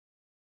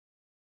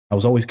I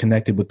was always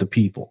connected with the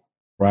people,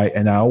 right?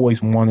 And I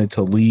always wanted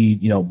to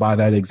lead, by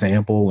that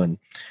example. And,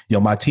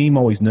 my team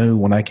always knew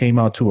when I came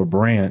out to a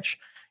branch,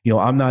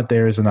 I'm not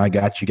there as an I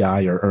got you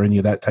guy or any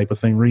of that type of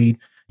thing, Reed.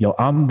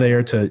 I'm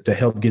there to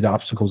help get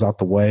obstacles out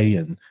the way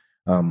and,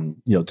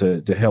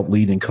 to help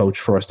lead and coach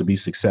for us to be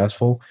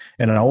successful.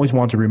 And I always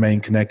want to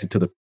remain connected to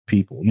the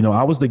people.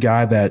 I was the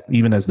guy that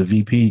even as the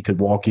VP could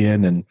walk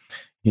in and,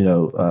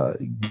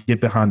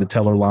 get behind the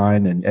teller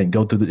line and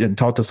go through and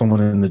talk to someone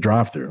in the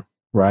drive-thru,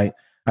 right?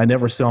 I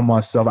never saw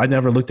myself. I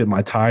never looked at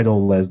my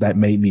title as that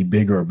made me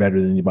bigger or better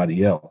than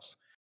anybody else.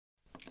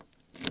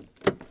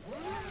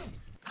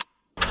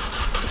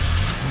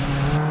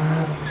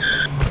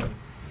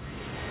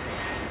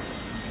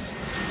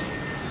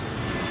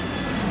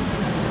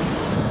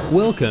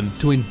 Welcome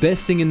to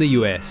Investing in the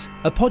US,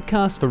 a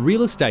podcast for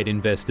real estate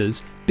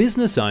investors,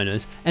 business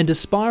owners, and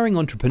aspiring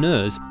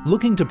entrepreneurs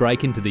looking to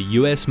break into the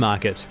US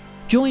market.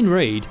 Join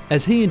Reed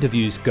as he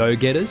interviews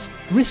go-getters,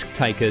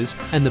 risk-takers,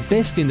 and the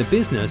best in the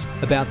business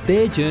about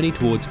their journey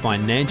towards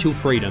financial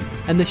freedom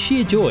and the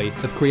sheer joy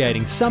of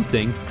creating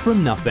something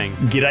from nothing.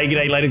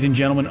 G'day, ladies and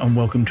gentlemen, and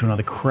welcome to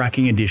another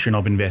cracking edition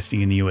of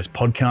Investing in the US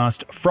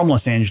podcast from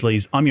Los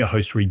Angeles. I'm your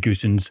host, Reed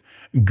Goossens.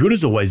 Good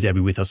as always to have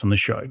you with us on the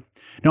show.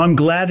 Now, I'm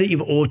glad that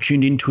you've all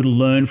tuned in to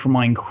learn from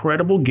my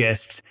incredible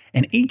guests,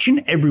 and each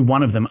and every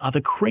one of them are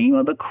the cream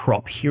of the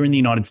crop here in the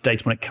United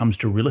States when it comes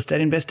to real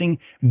estate investing,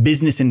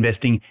 business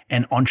investing,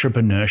 and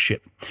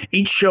entrepreneurship.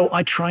 Each show,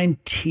 I try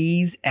and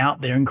tease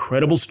out their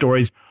incredible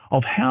stories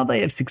of how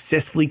they have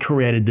successfully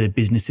created their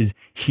businesses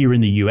here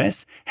in the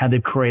US, how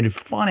they've created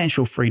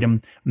financial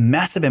freedom,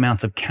 massive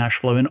amounts of cash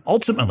flow, and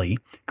ultimately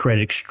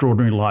created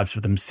extraordinary lives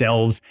for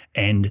themselves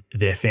and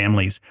their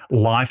families.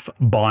 Life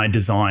by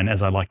design,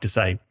 as I like to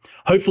say.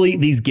 Hopefully,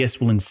 these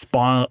guests will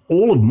inspire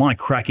all of my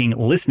cracking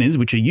listeners,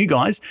 which are you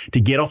guys,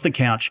 to get off the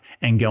couch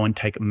and go and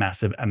take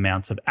massive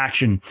amounts of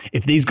action.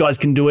 If these guys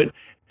can do it,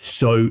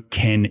 so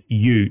can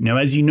you. Now,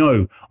 as you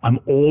know, I'm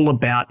all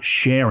about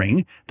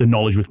sharing the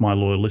knowledge with my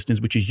loyal listeners,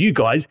 which is you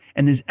guys,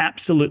 and there's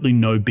absolutely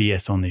no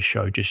BS on this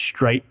show, just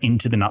straight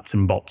into the nuts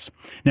and bolts.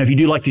 Now, if you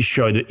do like this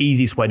show, the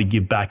easiest way to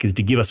give back is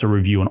to give us a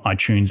review on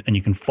iTunes, and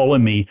you can follow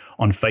me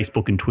on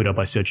Facebook and Twitter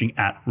by searching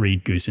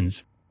 @Reed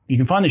Goossens. You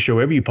can find the show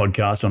wherever you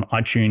podcast on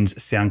iTunes,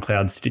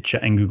 SoundCloud, Stitcher,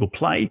 and Google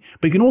Play,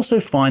 but you can also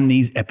find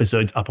these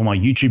episodes up on my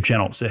YouTube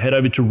channel. So head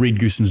over to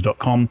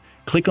reedgoossens.com,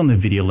 click on the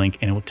video link,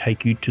 and it will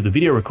take you to the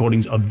video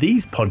recordings of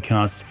these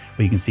podcasts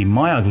where you can see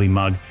my ugly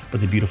mug, but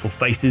the beautiful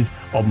faces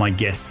of my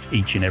guests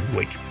each and every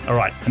week. All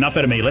right, enough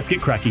out of me. Let's get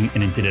cracking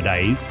and into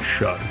today's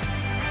show.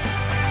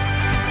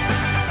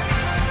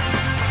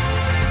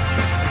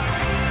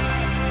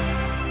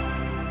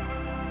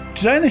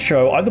 Today on the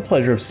show, I have the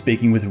pleasure of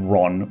speaking with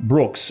Ron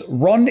Brooks.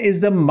 Ron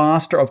is the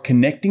master of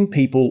connecting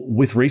people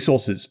with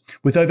resources.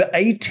 With over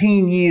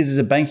 18 years as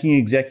a banking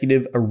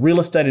executive, a real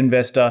estate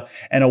investor,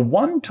 and a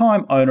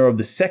one-time owner of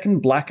the second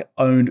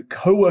Black-owned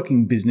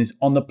co-working business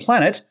on the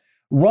planet,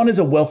 Ron is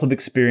a wealth of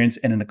experience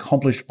and an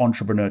accomplished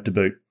entrepreneur to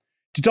boot.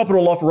 To top it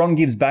all off, Ron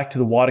gives back to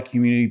the wider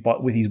community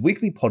with his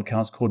weekly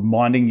podcast called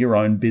Minding Your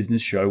Own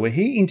Business Show, where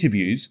he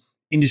interviews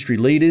industry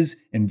leaders,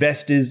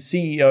 investors,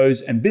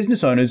 CEOs, and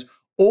business owners,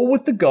 all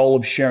with the goal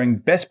of sharing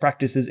best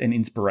practices and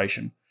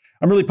inspiration.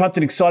 I'm really pumped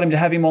and excited to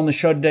have him on the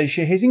show today to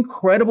share his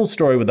incredible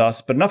story with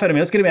us. But enough out of me,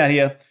 let's get him out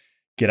here.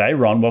 G'day,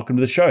 Ron. Welcome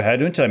to the show. How are you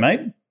doing today,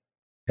 mate?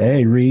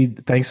 Hey,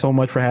 Reed. Thanks so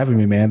much for having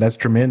me, man. That's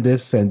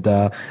tremendous. And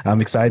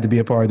I'm excited to be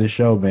a part of this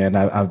show, man.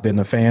 I've been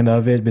a fan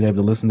of it, been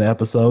able to listen to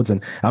episodes,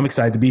 and I'm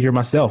excited to be here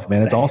myself,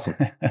 man. It's awesome.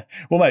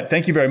 Well, mate,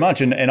 thank you very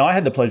much. And I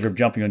had the pleasure of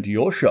jumping onto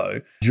your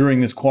show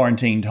during this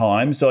quarantine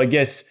time. So I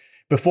guess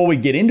before we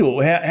get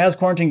into it, how's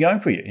quarantine going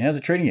for you? How's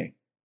it treating you?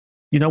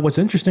 What's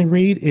interesting,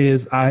 Reed,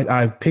 is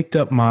I've picked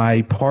up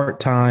my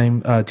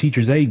part-time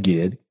teacher's aide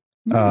gig.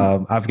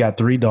 I've got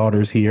 3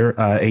 daughters here,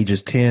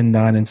 ages 10,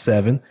 9, and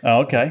 7.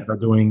 Oh, okay. Are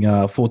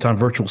doing full-time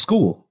virtual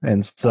school.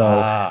 And so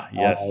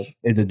yes.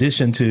 In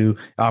addition to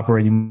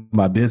operating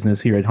my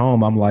business here at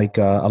home, I'm like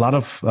a lot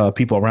of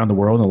people around the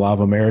world and a lot of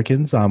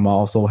Americans. I'm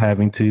also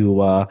having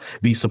to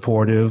be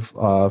supportive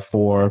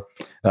for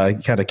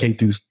kind of K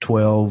through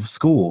 12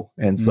 school.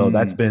 And so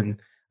that's been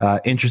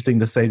interesting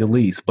to say the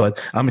least,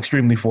 but I'm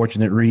extremely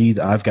fortunate, Reed.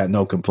 I've got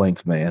no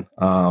complaints, man.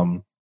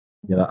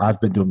 I've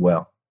been doing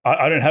well.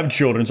 I don't have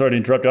children. Sorry to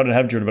interrupt you. I don't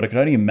have children, but I can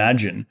only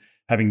imagine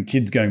having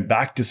kids going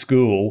back to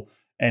school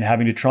and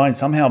having to try and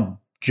somehow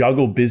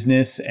juggle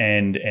business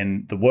and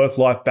the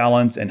work-life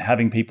balance and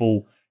having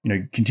people,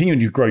 continuing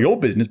to grow your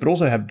business, but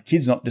also have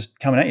kids not just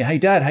coming at you. Hey,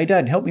 dad,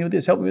 help me with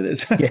this.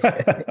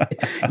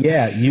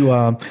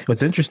 Yeah.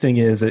 What's interesting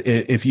is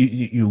if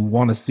you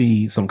want to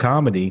see some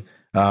comedy,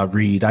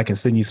 Reed, I can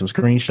send you some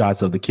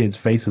screenshots of the kids'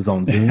 faces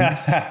on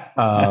Zooms.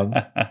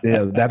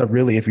 That'll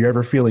really, if you're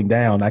ever feeling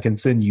down, I can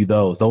send you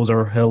those. Those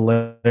are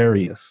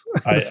hilarious,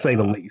 to say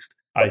the least.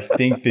 I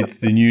think it's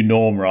the new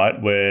norm,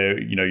 right? Where,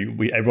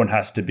 everyone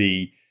has to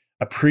be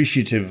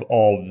appreciative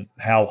of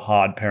how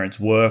hard parents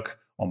work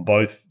on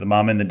both the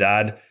mum and the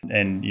dad,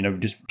 and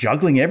just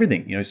juggling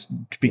everything.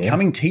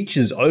 Becoming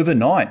teachers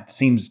overnight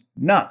seems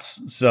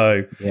nuts.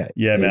 So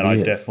yeah, man,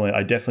 I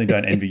definitely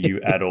don't envy you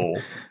at all.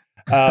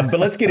 But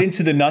let's get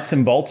into the nuts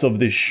and bolts of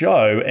this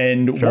show.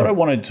 And What I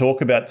want to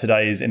talk about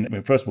today is,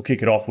 and first we'll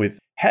kick it off with,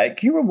 can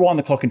you rewind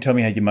the clock and tell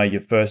me how you made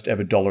your first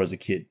ever dollar as a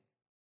kid?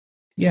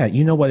 Yeah,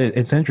 you know what?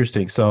 It's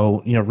interesting.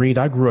 So, Reed,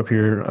 I grew up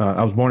here.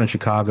 I was born in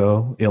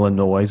Chicago,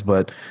 Illinois,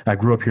 but I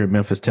grew up here in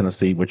Memphis,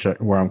 Tennessee,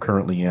 where I'm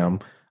currently am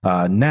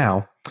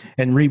now.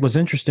 And Reed, what's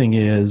interesting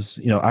is,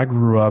 I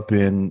grew up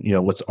in,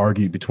 what's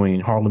argued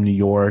between Harlem, New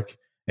York,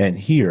 and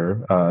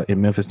here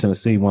in Memphis,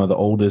 Tennessee, one of the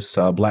oldest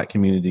Black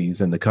communities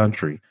in the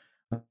country.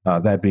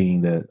 That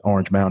being the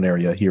Orange Mound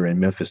area here in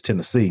Memphis,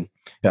 Tennessee,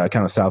 kind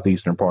of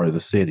southeastern part of the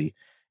city.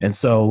 And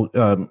so,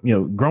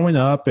 growing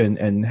up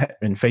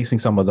and facing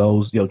some of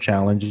those,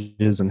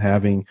 challenges and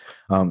having,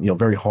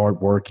 very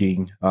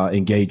hardworking,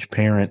 engaged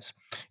parents,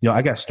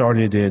 I got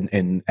started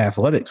in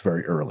athletics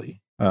very early.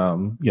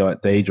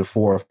 At the age of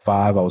 4 or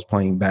 5, I was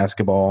playing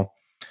basketball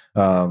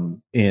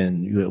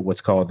in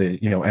what's called the,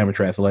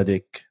 Amateur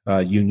Athletic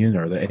Union,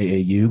 or the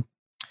AAU.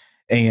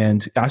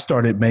 And I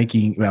started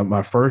making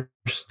my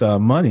first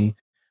money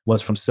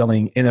was from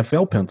selling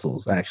NFL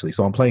pencils, actually.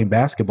 So I'm playing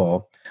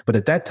basketball, but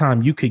at that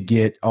time you could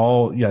get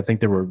I think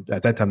there were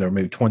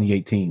maybe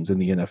 28 teams in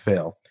the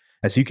NFL.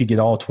 And so you could get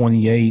all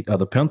 28 of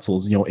the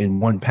pencils, in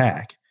one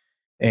pack.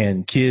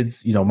 And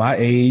kids, my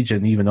age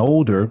and even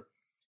older,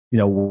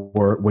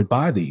 would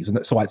buy these.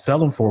 And so I'd sell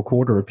them for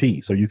 $0.25 a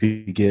piece. So you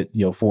could get,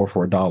 4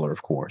 for $1,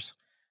 of course.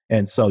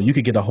 And so you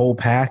could get a whole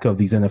pack of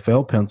these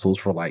NFL pencils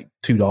for like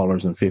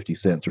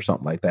 $2.50 or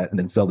something like that, and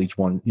then sell each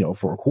one,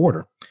 for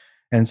 $0.25.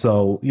 And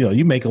so,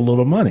 you make a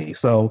little money.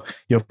 So,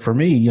 for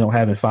me,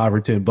 having $5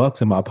 or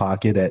 $10 in my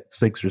pocket at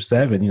 6 or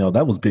 7,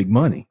 that was big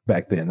money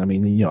back then. I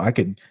mean, I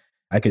could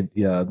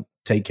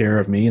take care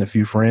of me and a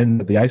few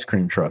friends at the ice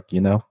cream truck,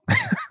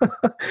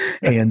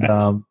 and,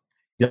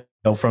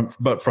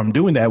 from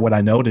doing that, what I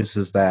noticed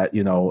is that,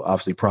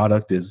 obviously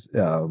product is,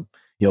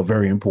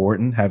 very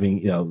important,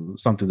 having,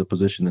 something to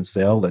position and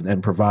sell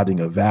and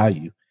providing a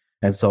value.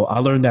 And so I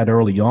learned that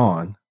early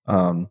on.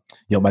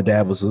 My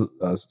dad was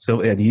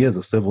and he is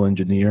a civil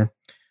engineer,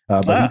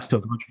 but he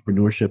took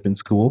entrepreneurship in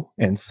school.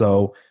 And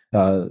so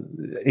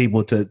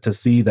able to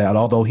see that,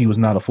 although he was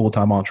not a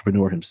full-time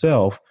entrepreneur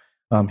himself,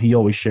 he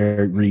always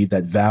shared, Reed,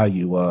 that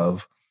value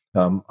of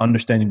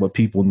understanding what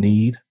people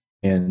need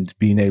and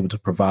being able to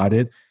provide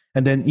it.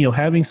 And then,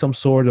 having some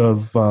sort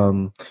of,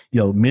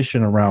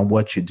 mission around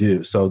what you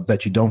do, so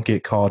that you don't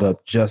get caught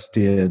up just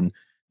in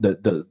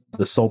the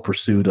sole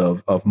pursuit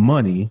of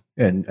money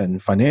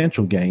and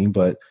financial gain,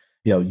 but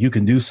you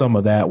can do some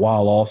of that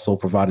while also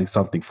providing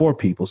something for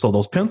people. So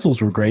those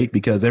pencils were great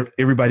because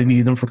everybody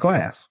needed them for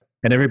class,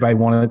 and everybody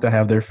wanted to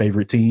have their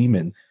favorite team.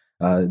 And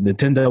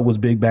Nintendo was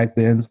big back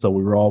then, so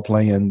we were all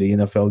playing the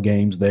NFL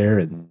games there,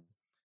 and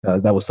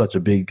that was such a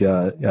big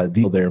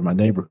deal there in my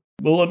neighborhood.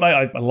 Well,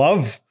 I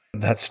love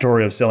that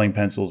story of selling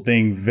pencils,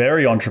 being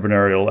very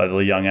entrepreneurial at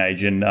a young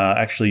age. And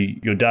actually,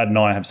 your dad and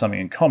I have something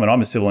in common. I'm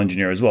a civil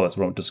engineer as well. That's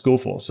what I went to school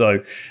for.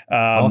 So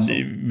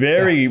awesome.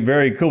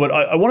 Very cool. But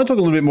I want to talk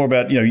a little bit more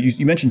about,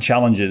 you mentioned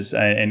challenges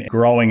and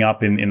growing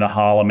up in the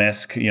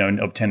Harlem-esque,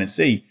 of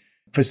Tennessee.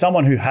 For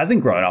someone who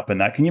hasn't grown up in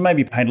that, can you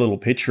maybe paint a little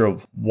picture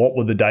of what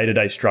were the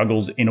day-to-day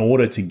struggles in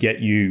order to get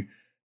you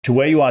to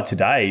where you are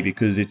today?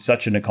 Because it's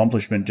such an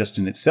accomplishment just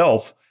in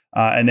itself.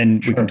 And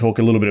then we can talk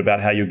a little bit about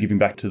how you're giving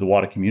back to the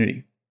wider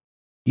community.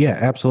 Yeah,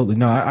 absolutely.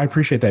 No, I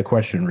appreciate that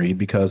question, Reed,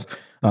 because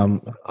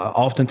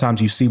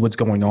oftentimes you see what's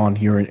going on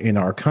here in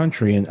our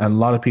country, and a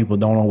lot of people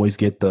don't always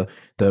get the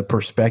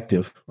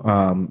perspective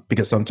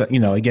because sometimes,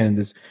 again,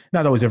 it's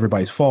not always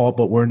everybody's fault,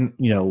 but we're,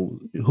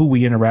 who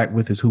we interact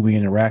with is who we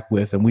interact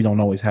with, and we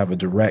don't always have a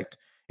direct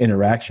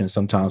interaction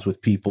sometimes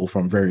with people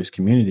from various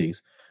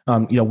communities.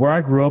 Where I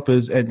grew up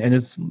is, and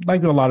it's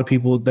like a lot of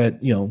people that,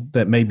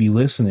 that may be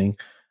listening,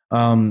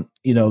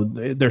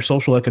 there's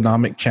social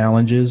economic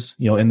challenges,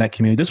 in that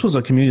community. This was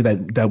a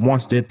community that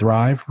once did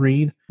thrive,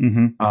 Reed.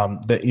 Mm-hmm.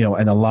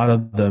 And a lot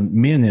of the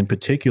men in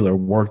particular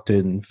worked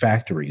in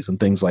factories and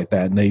things like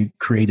that, and they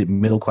created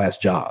middle-class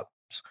jobs.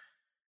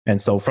 And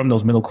so from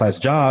those middle-class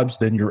jobs,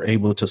 then you're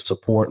able to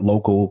support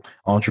local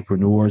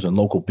entrepreneurs and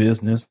local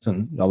business.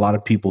 And a lot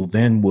of people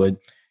then would,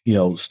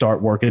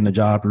 start working a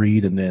job,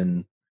 Reed, and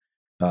then,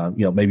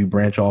 maybe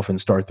branch off and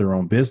start their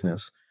own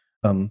business.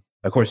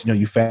 Of course,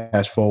 you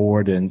fast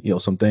forward and,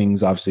 some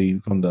things obviously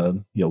from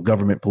the,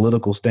 government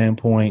political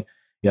standpoint,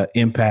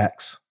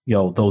 impacts,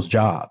 those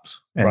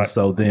jobs. And right.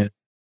 So then,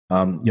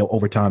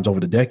 over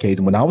the decades,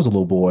 and when I was a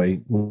little boy,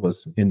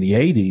 was in the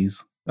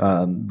 80s,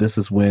 this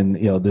is when,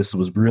 this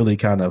was really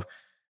kind of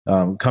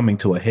coming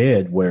to a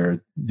head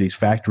where these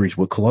factories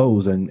would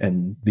close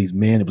and these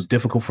men, it was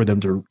difficult for them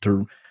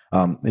to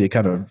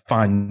kind of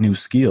find new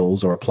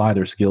skills or apply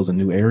their skills in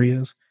new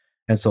areas.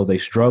 And so they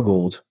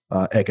struggled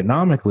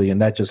economically,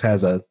 and that just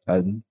has a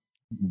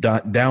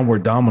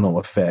downward domino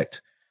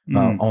effect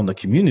on the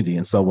community.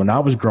 And so when I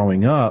was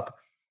growing up,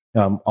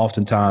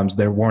 oftentimes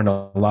there weren't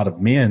a lot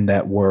of men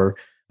that were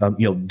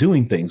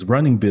doing things,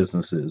 running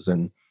businesses,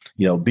 and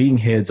being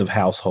heads of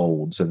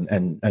households,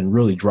 and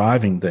really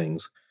driving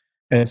things.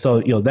 And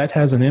so that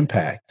has an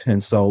impact.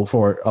 And so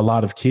for a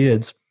lot of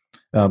kids,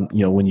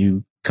 when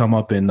you come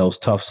up in those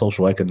tough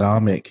social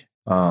economic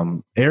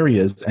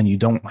areas and you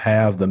don't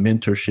have the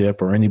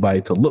mentorship or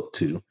anybody to look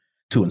to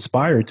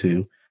inspire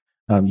to,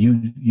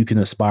 you can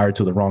aspire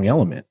to the wrong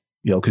element,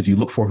 because you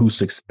look for who's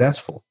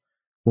successful.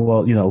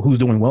 Well, who's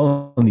doing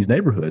well in these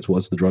neighborhoods? Well,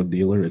 it's the drug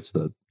dealer, it's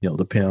the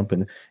pimp,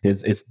 and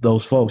it's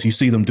those folks. You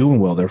see them doing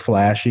well. They're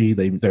flashy.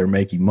 They're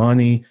making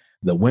money.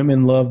 The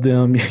women love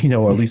them,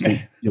 or at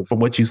least from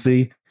what you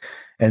see.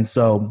 And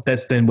so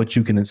that's then what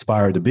you can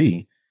aspire to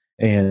be.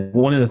 And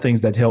one of the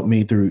things that helped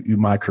me through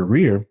my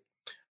career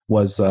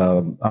was I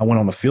went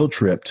on a field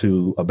trip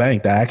to a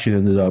bank that I actually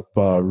ended up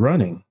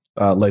running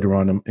later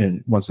on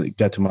once it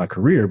got to my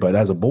career. But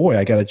as a boy,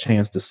 I got a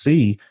chance to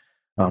see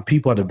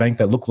people at a bank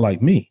that looked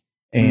like me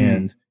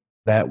and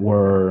that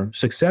were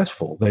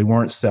successful. They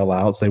weren't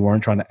sellouts. They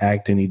weren't trying to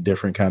act any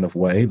different kind of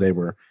way. They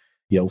were,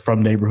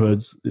 from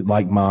neighborhoods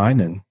like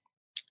mine, and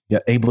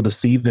able to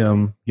see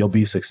them,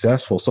 be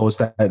successful. So it's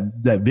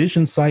that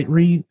vision sight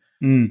read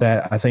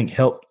that I think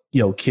helped,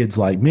 kids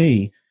like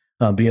me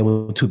be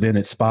able to then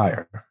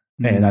aspire.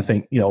 And I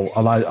think,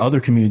 a lot of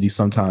other communities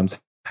sometimes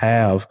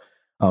have,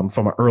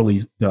 from an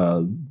early,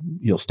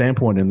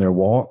 standpoint in their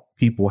walk,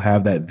 people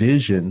have that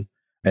vision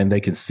and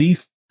they can see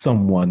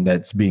someone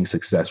that's being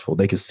successful.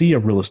 They can see a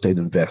real estate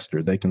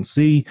investor. They can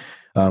see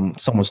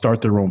someone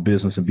start their own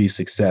business and be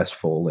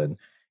successful and,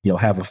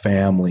 have a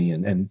family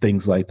and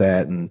things like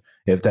that. And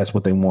if that's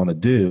what they want to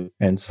do.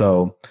 And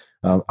so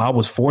I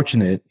was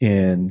fortunate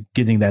in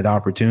getting that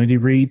opportunity,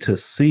 Reed, to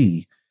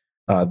see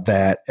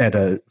that at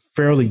a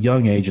fairly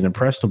young age, an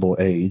impressionable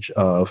age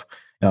of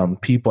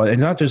people,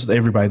 and not just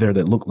everybody there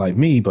that looked like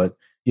me, but,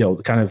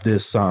 kind of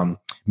this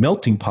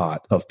melting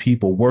pot of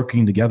people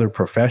working together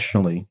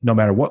professionally, no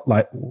matter what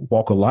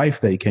walk of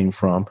life they came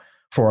from,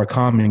 for a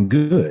common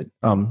good.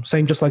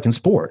 Same just like in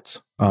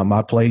sports.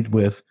 I played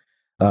with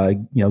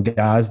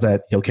guys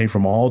that came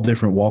from all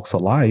different walks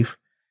of life,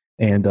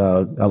 and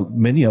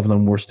many of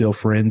them were still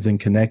friends and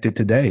connected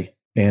today.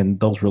 And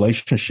those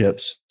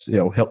relationships,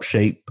 help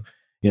shape,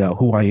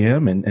 who I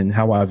am and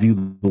how I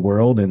view the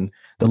world, and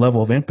the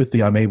level of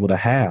empathy I'm able to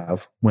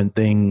have when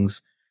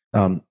things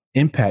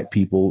impact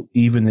people,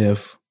 even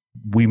if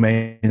we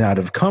may not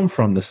have come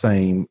from the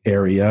same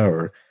area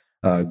or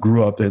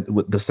grew up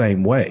the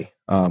same way,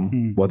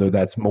 whether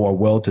that's more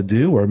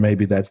well-to-do or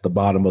maybe that's the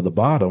bottom of the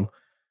bottom.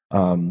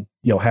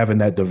 Having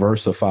that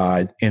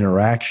diversified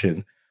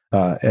interaction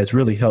has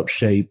really helped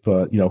shape,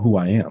 who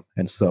I am.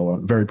 And so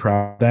I'm very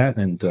proud of that,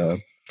 and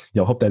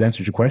hope that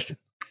answers your question.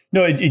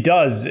 No, it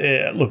does.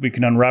 Look, we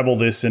can unravel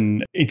this,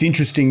 and it's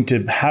interesting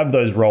to have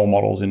those role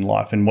models in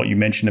life, and what you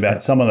mentioned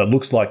about someone that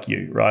looks like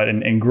you, right?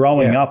 And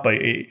growing up,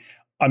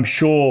 I'm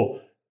sure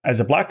as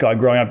a black guy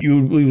growing up, it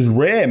was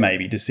rare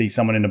maybe to see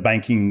someone in a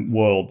banking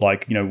world,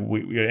 like,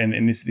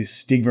 and this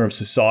stigma of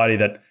society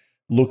that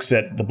looks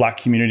at the black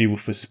community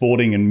for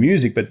sporting and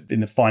music, but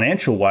in the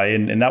financial way,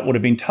 and that would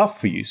have been tough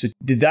for you. So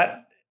did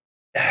that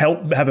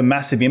help have a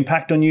massive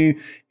impact on you,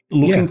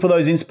 looking for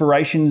those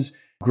inspirations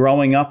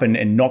growing up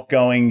and not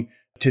going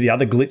to the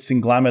other glitz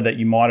and glamour that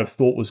you might have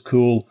thought was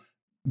cool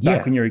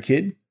back when you were a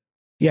kid?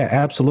 Yeah,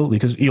 absolutely.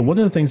 Because one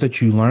of the things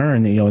that you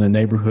learn, in the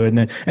neighborhood,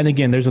 and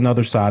again, there's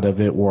another side of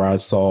it where I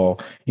saw,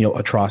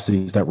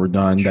 atrocities that were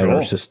done that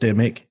are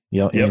systemic,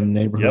 in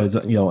neighborhoods,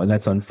 and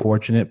that's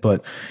unfortunate.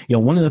 But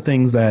one of the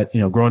things that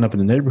growing up in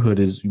the neighborhood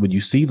is when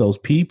you see those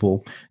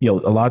people, a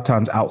lot of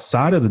times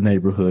outside of the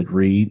neighborhood,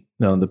 Reed,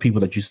 the people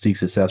that you see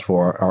success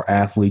for are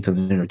athletes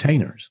and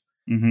entertainers,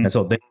 and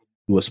so they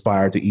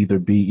aspire to either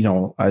be,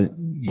 I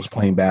was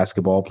playing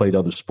basketball, played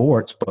other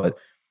sports, but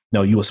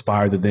you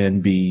aspire to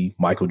then be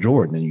Michael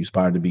Jordan, and you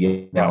aspire to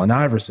be Allen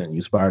Iverson. You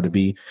aspire to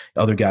be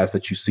other guys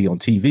that you see on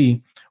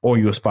TV, or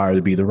you aspire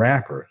to be the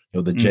rapper,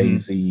 the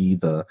Jay-Z,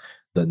 the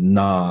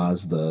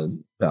Nas, the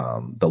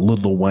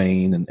Lil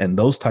Wayne, and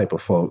those type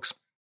of folks.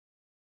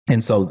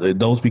 And so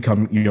those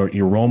become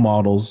your role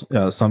models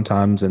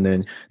sometimes, and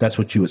then that's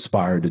what you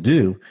aspire to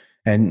do.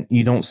 And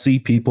you don't see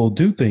people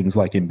do things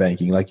like in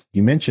banking, like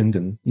you mentioned,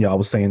 and I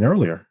was saying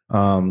earlier.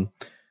 And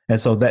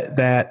so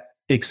that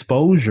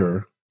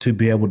exposure to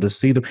be able to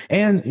see them,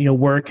 and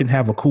where it can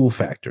have a cool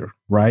factor,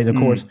 right? Of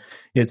course,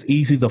 it's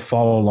easy to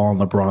follow along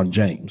LeBron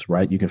James,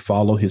 right? You can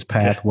follow his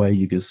pathway.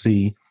 You can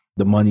see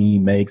the money he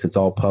makes. It's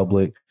all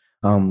public.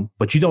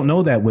 But you don't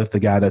know that with the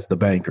guy that's the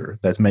banker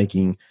that's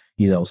making,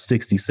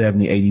 $60,000,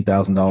 $70,000,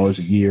 $80,000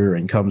 a year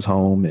and comes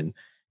home and,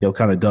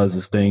 kind of does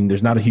his thing.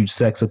 There's not a huge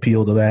sex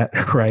appeal to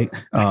that, right?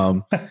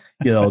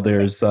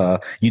 There's,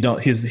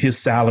 his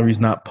salary is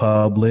not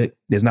public.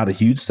 There's not a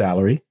huge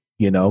salary,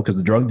 because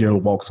the drug dealer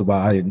walks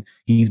by and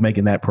he's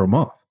making that per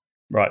month.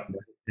 Right.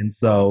 And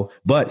so,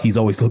 but he's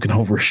always looking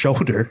over his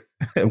shoulder,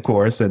 of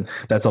course. And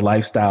that's a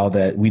lifestyle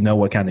that we know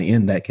what kind of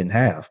end that can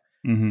have.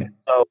 And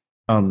so,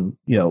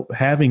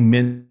 having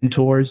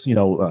mentors,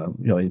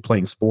 in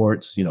playing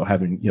sports,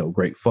 having,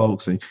 great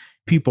folks and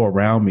people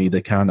around me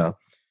that kind of,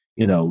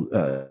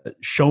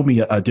 show me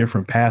a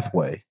different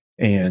pathway,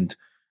 and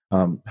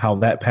how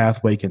that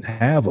pathway can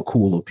have a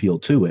cool appeal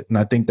to it. And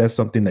I think that's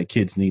something that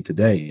kids need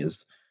today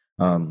is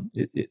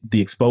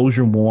the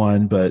exposure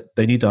one, but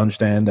they need to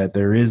understand that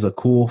there is a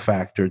cool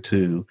factor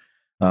to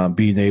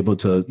being able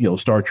to,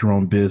 start your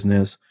own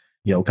business,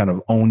 kind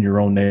of own your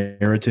own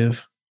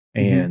narrative,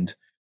 and,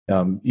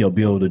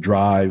 be able to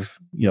drive,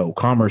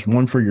 commerce,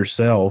 one, for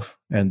yourself.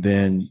 And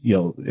then,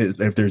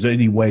 if there's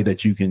any way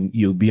that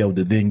you'll be able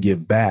to then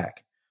give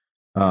back,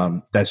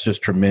 that's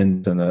just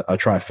tremendous, and a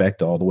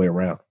trifecta all the way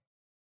around.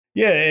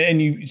 Yeah, and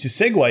it's a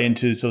segue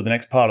into sort of the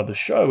next part of the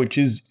show, which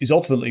is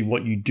ultimately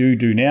what you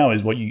do now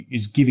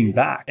is giving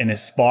back and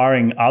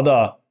aspiring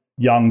other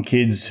young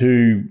kids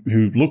who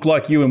look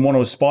like you and want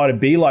to aspire to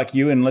be like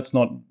you. And let's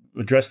not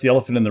address the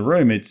elephant in the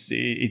room. It's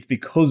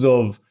because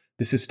of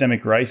the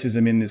systemic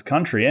racism in this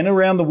country and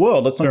around the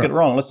world. Let's not get it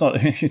wrong.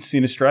 It's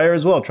in Australia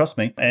as well, trust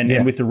me.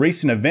 And with the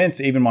recent events,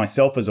 even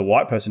myself as a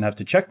white person have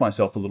to check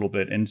myself a little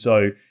bit. And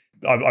so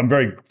I'm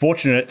very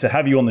fortunate to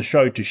have you on the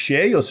show to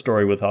share your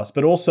story with us,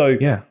 but also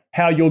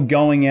how you're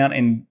going out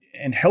and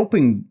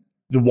helping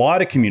the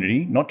wider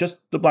community, not just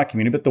the Black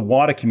community, but the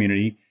wider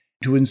community,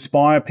 to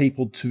inspire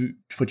people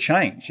for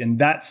change. And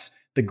that's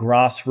the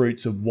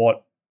grassroots of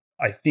what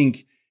I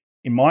think,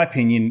 in my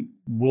opinion,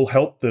 will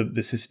help the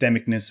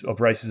systemicness of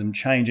racism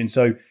change. And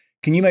so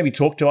can you maybe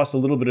talk to us a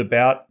little bit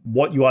about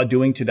what you are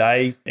doing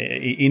today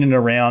in and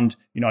around,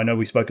 I know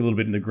we spoke a little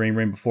bit in the green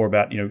room before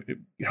about,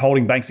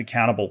 holding banks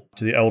accountable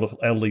to the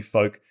elderly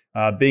folk,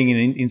 being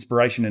an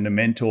inspiration and a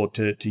mentor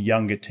to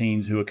younger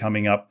teens who are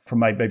coming up from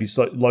maybe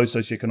low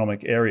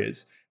socioeconomic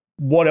areas.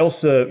 What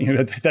else?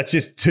 That's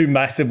just two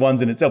massive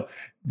ones in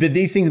itself. But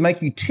these things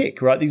make you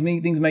tick, right? These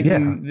things make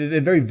you,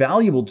 they're very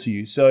valuable to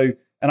you. So,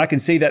 and I can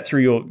see that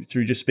through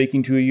just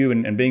speaking to you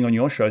and being on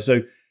your show. So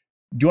do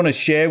you want to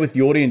share with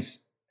the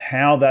audience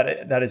how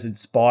that has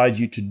inspired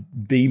you to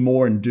be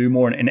more and do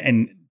more?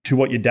 And to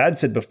what your dad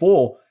said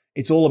before,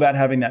 it's all about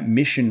having that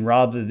mission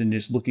rather than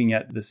just looking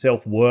at the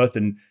self-worth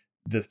and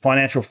the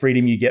financial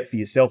freedom you get for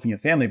yourself and your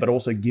family, but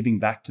also giving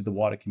back to the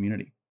wider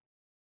community.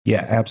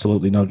 Yeah,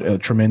 absolutely. No,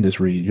 tremendous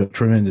read,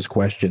 tremendous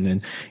question.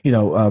 And,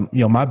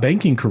 my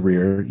banking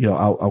career,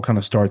 I'll kind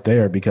of start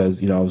there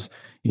because, I was,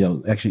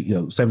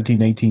 actually,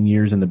 17, 18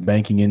 years in the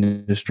banking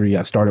industry.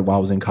 I started while I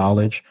was in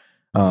college.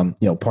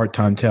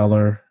 Part-time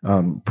teller,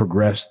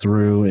 progressed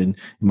through. And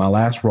in my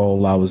last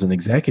role, I was an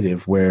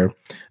executive where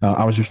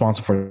I was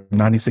responsible for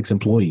 96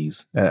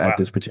 employees at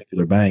this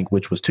particular bank,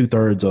 which was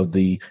 2/3 of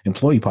the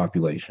employee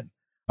population,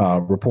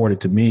 reported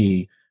to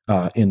me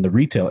in the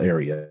retail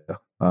area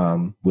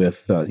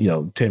with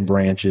 10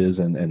 branches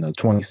and a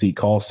 20-seat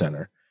call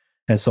center.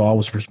 And so I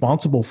was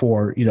responsible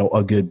for,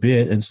 a good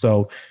bit. And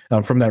so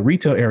from that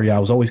retail area, I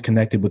was always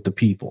connected with the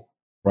people.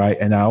 Right.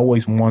 And I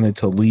always wanted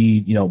to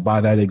lead,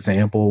 by that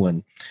example.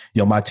 And,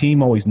 my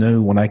team always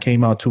knew when I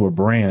came out to a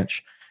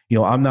branch,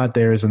 I'm not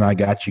there as an I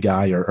got you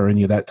guy or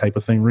any of that type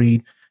of thing,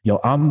 Reed.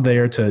 I'm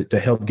there to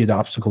help get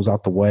obstacles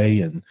out the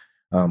way and,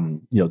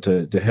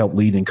 to help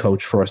lead and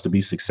coach for us to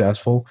be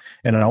successful.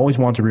 And I always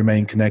wanted to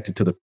remain connected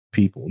to the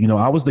people.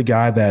 I was the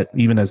guy that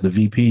even as the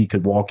VP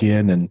could walk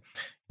in and,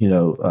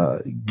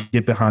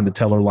 get behind the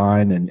teller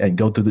line and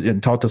go to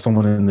and talk to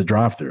someone in the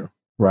drive-thru.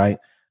 Right.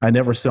 I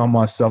never saw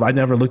myself. I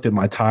never looked at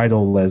my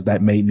title as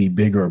that made me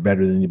bigger or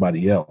better than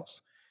anybody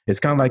else. It's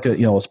kind of like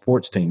a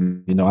sports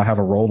team. I have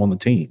a role on the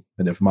team,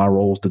 and if my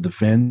role is to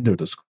defend or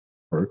to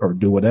score or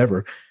do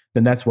whatever,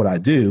 then that's what I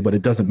do. But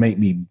it doesn't make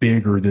me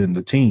bigger than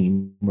the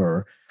team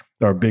or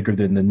bigger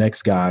than the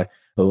next guy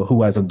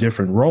who has a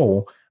different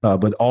role.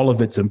 But all of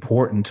it's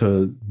important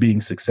to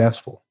being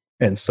successful.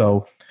 And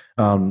so,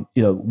 when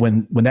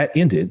that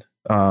ended,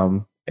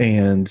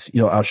 and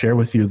I'll share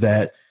with you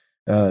that.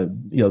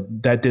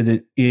 That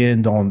didn't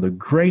end on the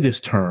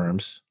greatest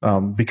terms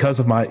because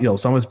of my,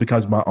 some of it's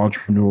because of my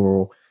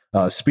entrepreneurial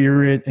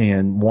spirit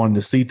and wanting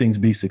to see things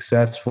be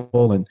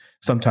successful. And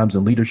sometimes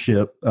in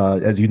leadership,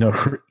 as you know,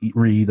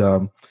 Reed,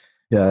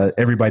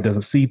 everybody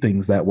doesn't see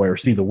things that way or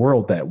see the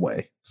world that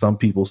way. Some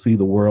people see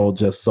the world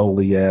just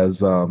solely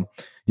as, kind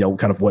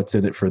of what's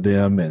in it for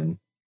them. And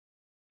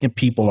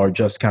people are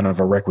just kind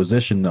of a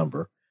requisition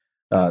number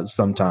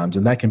sometimes.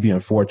 And that can be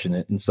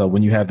unfortunate. And so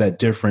when you have that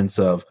difference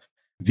of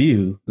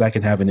view, that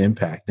can have an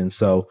impact. And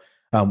so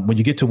when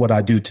you get to what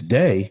I do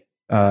today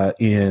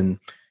in,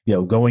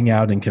 going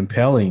out and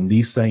compelling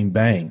these same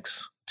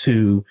banks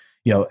to,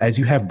 as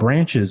you have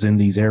branches in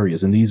these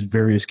areas, in these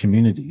various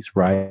communities,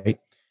 right?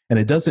 And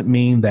it doesn't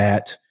mean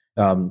that,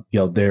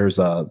 there's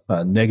a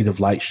negative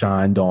light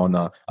shined on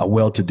a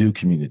well-to-do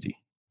community,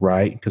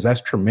 right? Because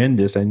that's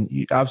tremendous. And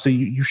obviously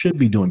you should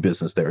be doing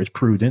business there. It's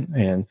prudent.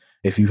 And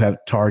if you have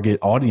target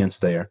audience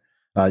there,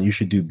 you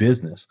should do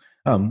business.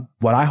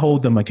 What I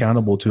hold them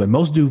accountable to, and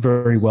most do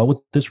very well with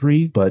this,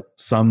 Reed, but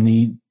some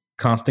need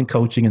constant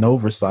coaching and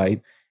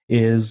oversight,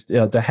 is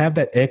to have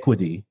that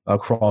equity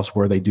across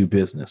where they do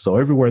business. So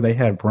everywhere they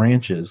have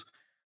branches,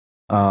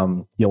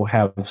 you'll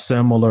have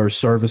similar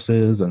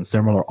services and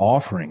similar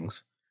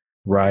offerings,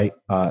 right,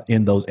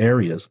 in those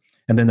areas.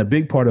 And then a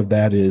big part of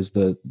that is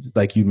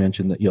like you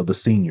mentioned, the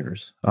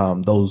seniors,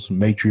 those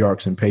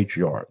matriarchs and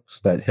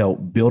patriarchs that help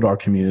build our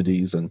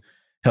communities and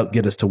help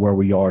get us to where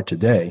we are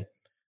today.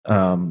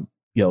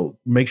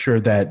 Make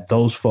sure that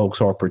those folks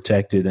are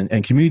protected,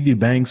 and community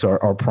banks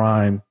are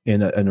prime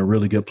in a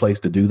really good place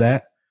to do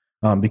that,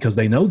 because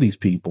they know these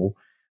people,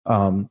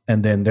 and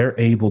then they're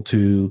able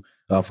to,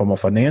 from a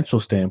financial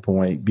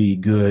standpoint, be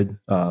good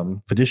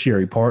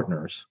fiduciary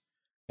partners,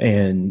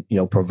 and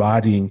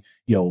providing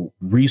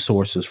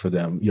resources for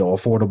them,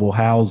 affordable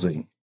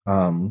housing,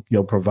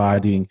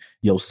 providing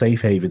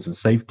safe havens and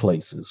safe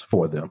places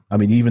for them. I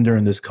mean, even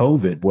during this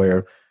COVID,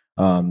 where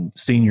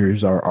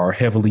seniors are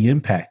heavily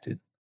impacted,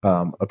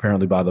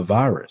 apparently by the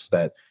virus,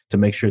 that to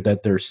make sure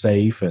that they're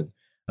safe and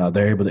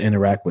they're able to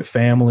interact with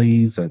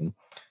families, and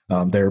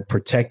they're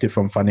protected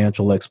from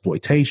financial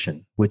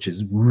exploitation, which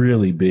is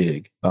really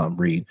big,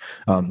 Reed.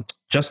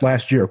 Just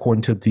last year,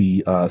 according to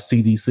the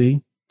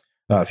CDC,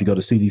 if you go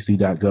to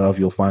cdc.gov,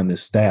 you'll find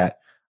this stat.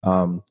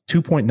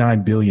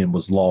 $2.9 billion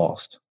was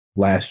lost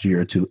last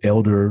year to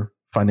elder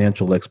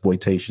financial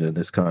exploitation in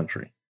this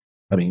country.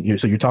 I mean,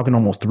 you're talking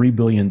almost $3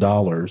 billion.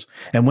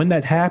 And when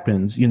that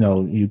happens,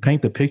 you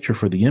paint the picture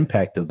for the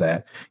impact of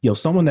that.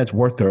 Someone that's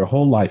worked their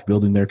whole life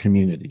building their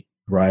community,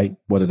 right?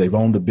 Whether they've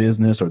owned a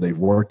business or they've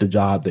worked a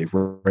job, they've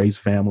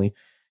raised family,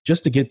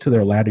 just to get to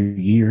their latter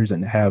years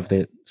and have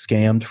that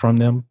scammed from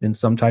them in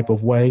some type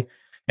of way.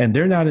 And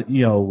they're not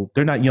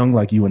young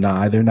like you and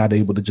I. They're not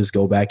able to just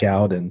go back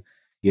out and,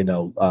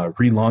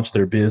 relaunch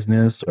their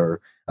business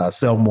or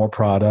sell more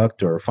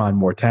product or find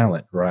more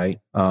talent, right?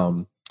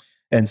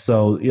 And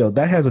so,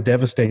 that has a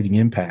devastating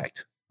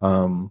impact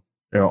on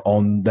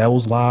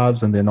those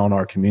lives and then on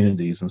our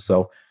communities. And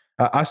so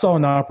I saw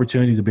an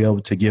opportunity to be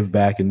able to give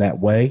back in that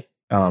way,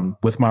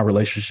 with my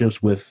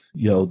relationships with,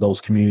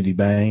 those community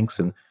banks.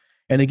 And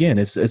again,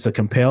 it's a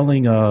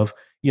compelling of,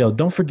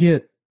 don't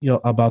forget,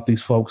 about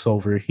these folks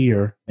over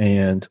here,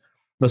 and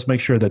let's make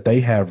sure that they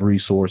have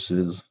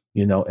resources,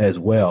 as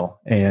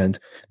well. And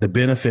the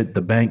benefit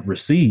the bank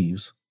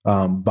receives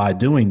by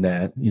doing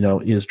that,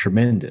 is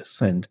tremendous.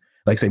 And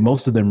like I say,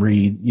 most of them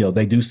read,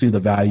 they do see the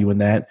value in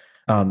that.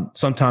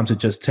 Sometimes it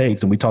just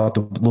takes, and we talked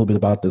a little bit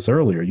about this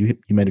earlier. You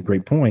made a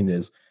great point,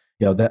 is,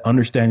 that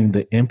understanding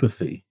the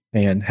empathy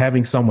and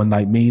having someone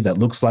like me that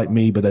looks like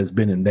me, but has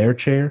been in their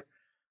chair.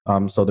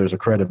 So there's a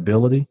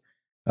credibility,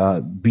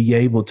 be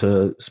able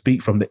to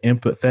speak from the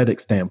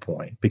empathetic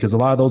standpoint, because a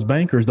lot of those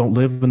bankers don't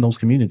live in those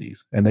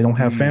communities and they don't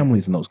have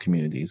families in those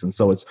communities. And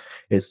so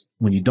it's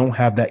when you don't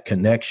have that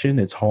connection,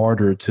 it's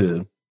harder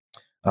to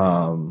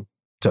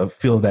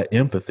feel that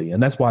empathy.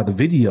 And that's why the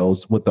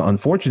videos with the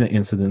unfortunate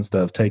incidents that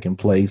have taken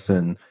place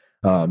in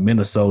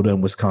Minnesota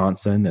and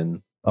Wisconsin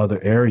and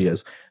other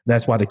areas,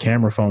 that's why the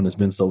camera phone has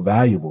been so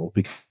valuable,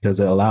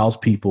 because it allows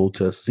people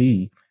to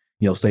see,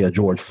 say a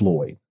George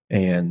Floyd,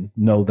 and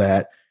know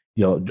that,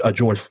 a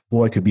George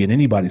Floyd could be in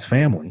anybody's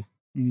family.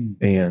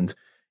 And,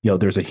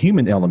 there's a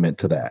human element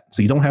to that.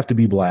 So you don't have to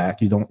be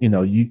black. You don't,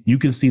 you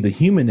can see the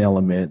human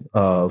element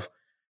of,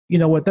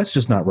 that's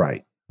just not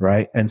right.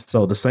 Right. And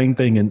so the same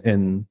thing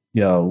in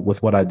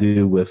with what I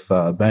do with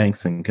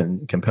banks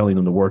and compelling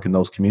them to work in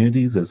those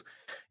communities is,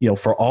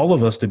 for all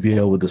of us to be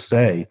able to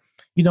say,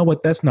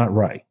 that's not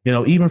right.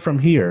 Even from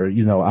here,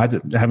 I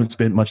haven't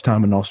spent much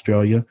time in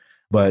Australia,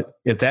 but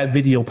if that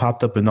video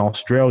popped up in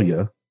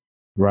Australia,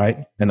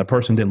 right, and the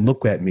person didn't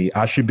look at me,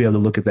 I should be able to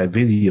look at that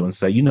video and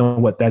say,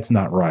 that's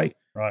not right.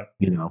 Right.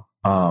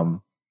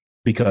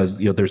 Because,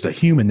 there's a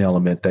human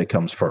element that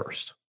comes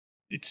first.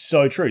 It's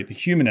so true. The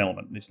human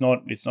element. It's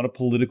not a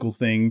political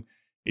thing.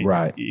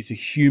 It's a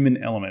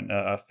human element.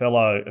 A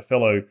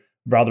fellow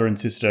brother and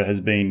sister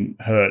has been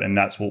hurt, and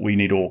that's what we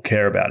need to all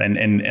care about.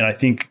 And I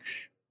think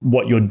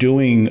what you're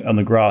doing on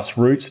the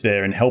grassroots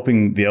there and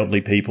helping the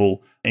elderly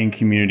people in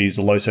communities,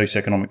 the low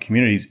socioeconomic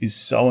communities, is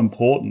so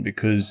important,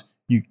 because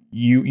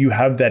you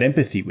have that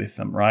empathy with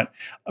them, right?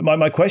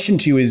 My question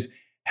to you is,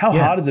 how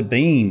hard has it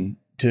been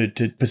to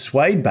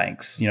persuade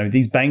banks,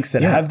 these banks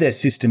that have their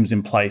systems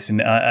in place,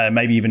 and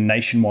maybe even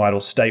nationwide or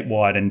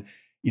statewide, and,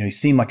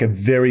 seem like a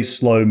very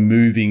slow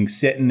moving,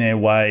 set in their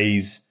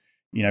ways,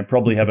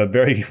 probably have a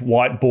very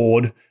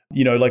whiteboard,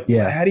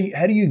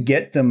 how do you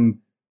get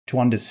them to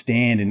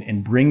understand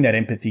and bring that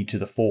empathy to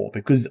the fore?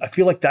 Because I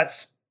feel like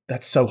that's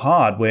so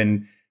hard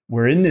when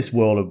we're in this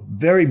world of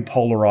very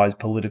polarized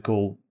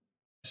political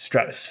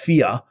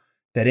stratosphere,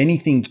 that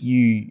anything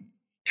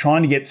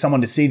trying to get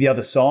someone to see the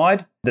other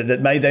side that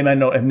they may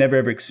not have never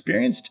ever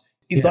experienced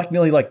is like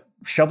nearly like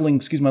shoveling,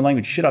 excuse my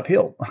language, shit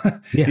uphill.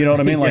 You know what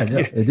I mean?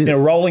 Like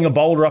rolling a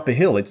boulder up a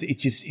hill.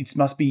 It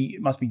must be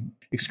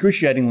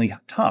excruciatingly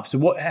tough.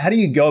 So how do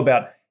you go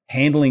about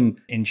handling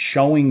and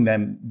showing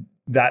them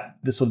that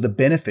the sort of the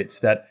benefits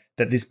that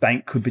this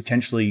bank could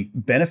potentially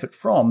benefit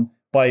from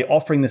by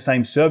offering the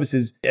same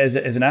services as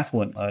an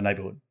affluent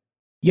neighborhood?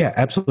 Yeah,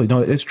 absolutely. No,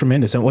 it's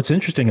tremendous. And what's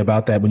interesting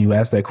about that when you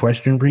ask that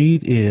question,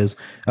 Reed, is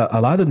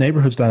a lot of the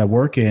neighborhoods that I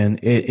work in,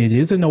 it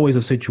isn't always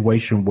a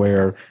situation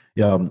where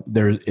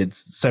it's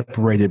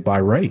separated by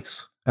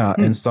race.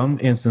 In some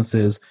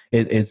instances,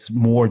 it's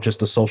more just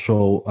the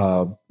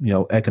social,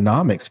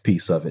 economics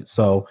piece of it.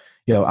 So,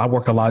 I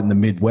work a lot in the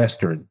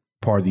Midwestern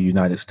part of the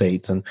United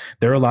States, and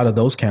there are a lot of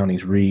those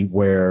counties, Reed,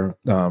 where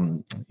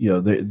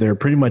they're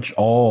pretty much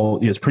all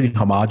it's pretty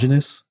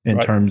homogenous in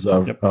terms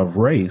of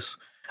race.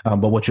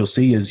 But what you'll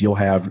see is you'll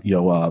have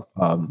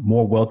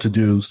more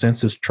well-to-do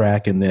census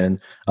tract and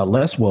then a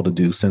less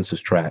well-to-do census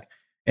tract.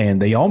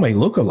 And they all may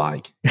look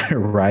alike,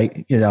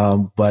 right?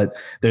 But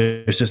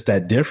there's just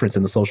that difference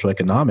in the social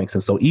economics.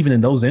 And so even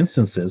in those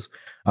instances,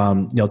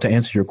 to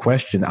answer your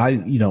question,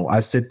 I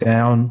sit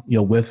down,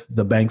 with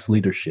the bank's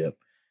leadership,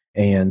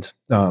 and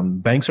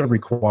banks are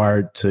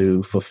required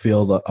to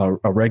fulfill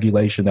a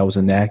regulation that was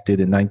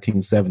enacted in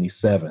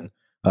 1977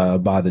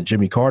 by the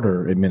Jimmy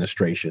Carter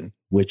administration,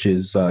 which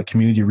is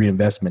Community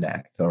Reinvestment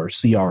Act, or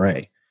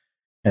CRA.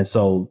 And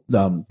so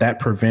that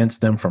prevents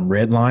them from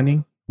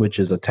redlining, which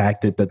is a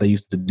tactic that they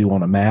used to do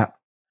on a map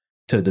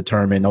to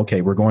determine,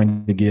 okay, we're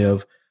going to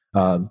give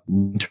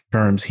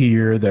terms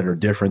here that are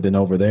different than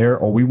over there,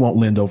 or we won't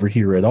lend over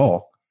here at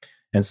all.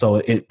 And so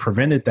it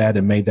prevented that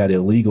and made that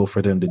illegal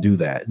for them to do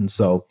that. And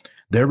so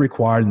they're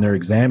required and they're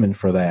examined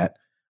for that,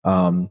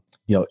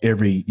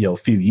 every,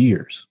 few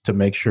years to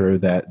make sure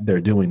that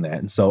they're doing that.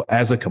 And so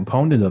as a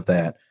component of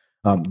that,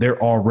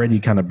 they're already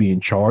kind of being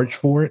charged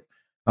for it.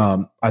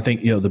 I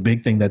think, the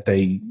big thing that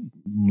they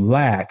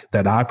lack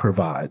that I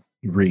provide,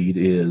 Reed,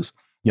 is,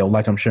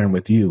 like I'm sharing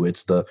with you,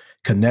 it's the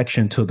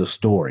connection to the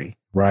story,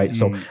 right?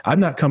 So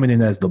I'm not coming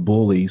in as the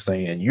bully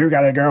saying, you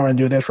got to go and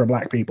do this for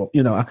Black people.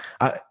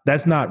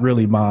 That's not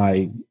really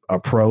my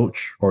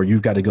approach, or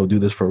you've got to go do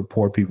this for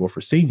poor people,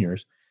 for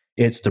seniors.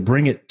 It's to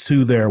bring it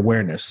to their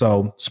awareness.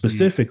 So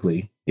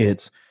specifically,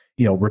 it's,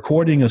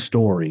 recording a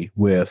story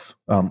with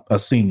a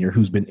senior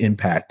who's been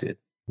impacted,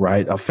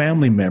 right? A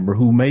family member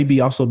who maybe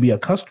also be a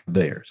customer of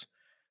theirs.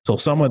 So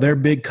some of their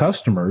big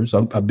customers,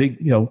 a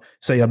big,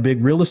 say a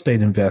big real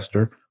estate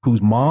investor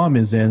whose mom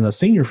is in a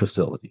senior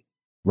facility,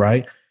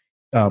 right?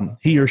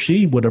 He or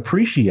she would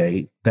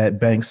appreciate that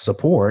bank's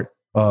support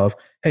of,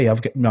 hey,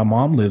 my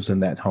mom lives in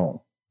that home,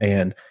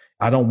 and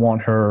I don't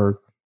want her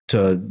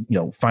to,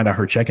 find out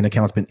her checking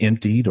account's been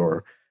emptied,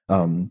 or,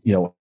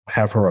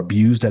 have her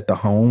abused at the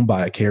home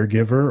by a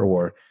caregiver,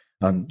 or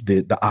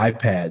the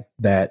iPad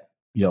that,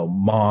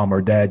 mom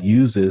or dad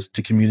uses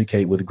to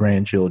communicate with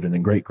grandchildren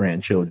and great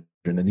grandchildren,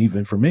 and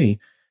even for me,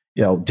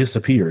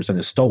 disappears and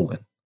is stolen.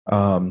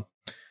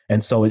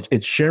 And so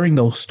it's sharing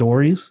those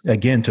stories,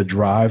 again, to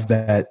drive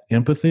that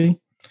empathy,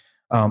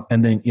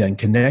 and then and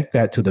connect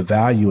that to the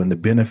value and the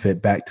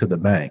benefit back to the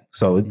bank.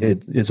 So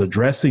it's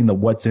addressing the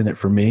what's in it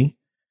for me,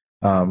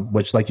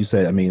 which, like you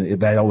said, I mean,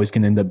 that always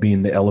can end up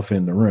being the elephant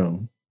in the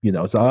room.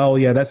 It's, oh,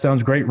 yeah, that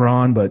sounds great,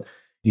 Ron, but,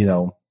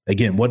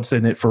 again, what's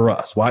in it for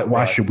us?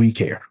 Why should we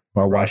care?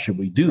 Or why should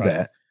we do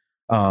that?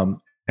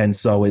 And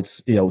so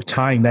it's,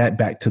 tying that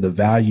back to the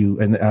value.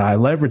 And I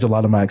leverage a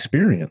lot of my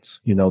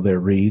experience, there,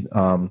 Reed,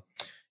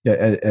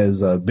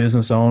 as a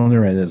business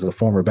owner and as a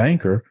former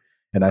banker.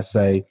 And I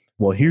say,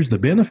 well, here's the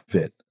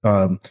benefit.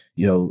 A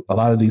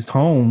lot of these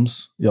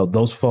homes,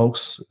 those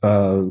folks,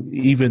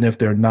 even if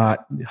they're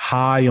not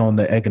high on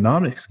the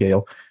economic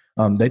scale,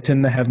 they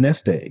tend to have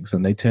nest eggs,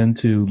 and they tend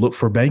to look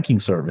for banking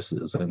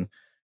services. And,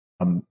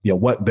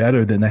 what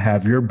better than to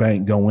have your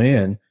bank go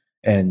in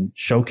and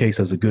showcase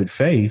as a good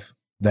faith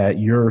that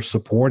you're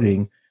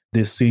supporting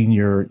this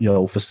senior,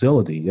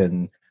 facility,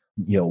 and,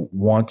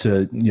 want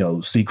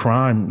to, see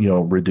crime,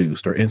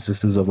 reduced, or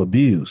instances of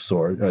abuse,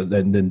 or,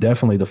 and then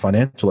definitely the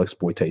financial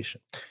exploitation.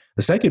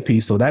 The second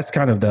piece, so that's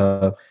kind of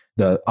the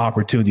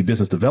opportunity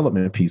business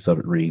development piece of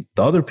it, Reed.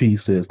 The other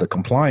piece is the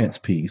compliance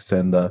piece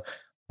and the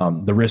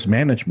risk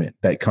management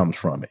that comes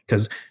from it.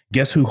 Because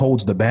guess who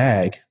holds the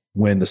bag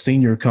when the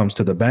senior comes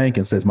to the bank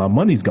and says, my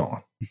money's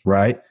gone,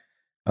 right?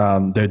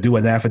 They're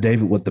doing an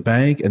affidavit with the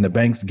bank, and the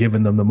bank's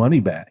giving them the money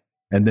back.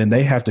 And then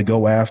they have to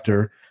go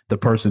after the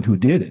person who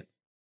did it.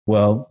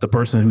 Well, the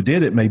person who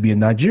did it may be in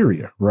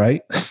Nigeria,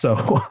 right?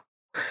 So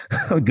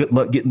good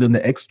luck getting them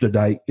to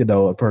extradite,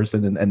 a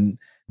person and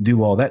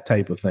do all that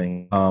type of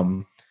thing.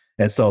 And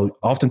so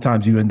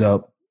oftentimes you end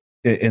up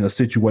in a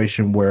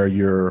situation where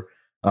you're,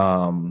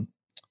 I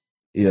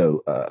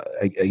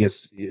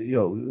guess,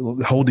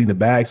 holding the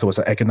bag. So it's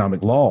an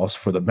economic loss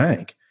for the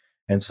bank.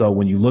 And so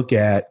when you look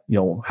at,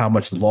 how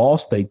much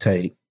loss they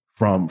take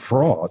from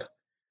fraud,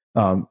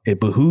 it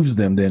behooves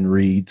them then,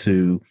 Reed,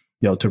 to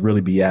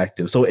really be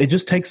active. So it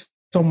just takes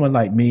someone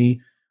like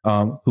me,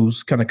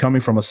 who's kind of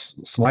coming from a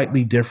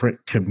slightly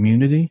different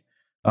community,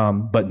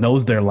 but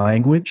knows their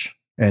language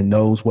and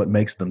knows what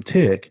makes them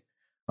tick,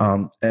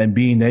 and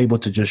being able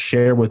to just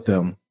share with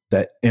them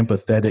that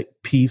empathetic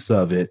piece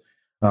of it,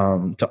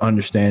 to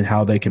understand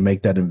how they can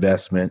make that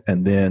investment,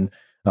 and then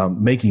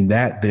making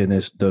that then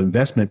as the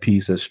investment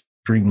piece as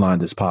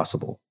streamlined as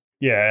possible.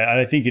 Yeah, and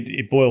I think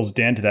it boils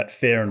down to that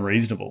fair and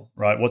reasonable,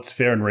 right? What's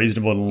fair and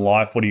reasonable in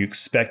life? What do you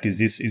expect? Is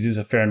this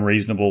a fair and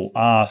reasonable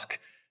ask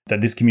that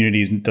this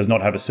community does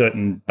not have a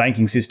certain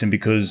banking system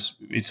because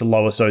it's a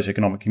lower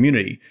socioeconomic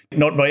community,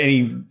 not by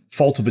any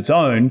fault of its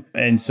own.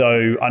 And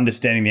so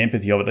understanding the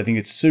empathy of it, I think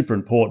it's super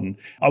important.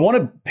 I want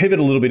to pivot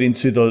a little bit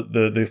into the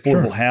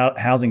affordable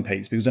housing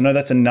piece, because I know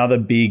that's another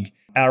big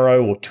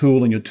arrow or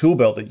tool in your tool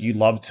belt that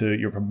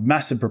you're a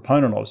massive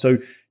proponent of. So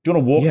do you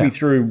want to walk me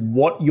through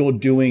what you're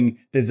doing?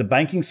 There's the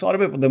banking side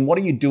of it, but then what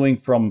are you doing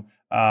from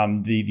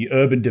the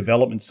urban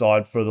development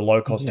side for the low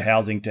cost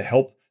housing to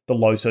help the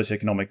low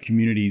socioeconomic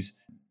communities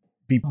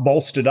be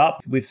bolstered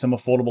up with some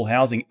affordable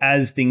housing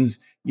as things,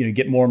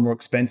 get more and more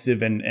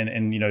expensive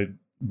and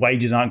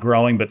wages aren't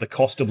growing, but the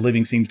cost of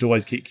living seems to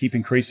always keep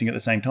increasing at the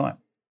same time?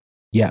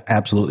 Yeah,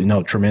 absolutely.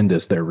 No,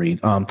 tremendous there,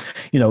 Reed.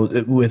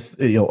 With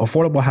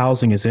affordable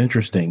housing is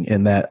interesting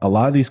in that a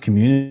lot of these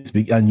communities,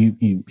 and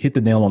you hit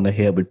the nail on the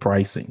head with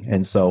pricing.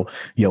 And so,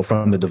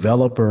 from the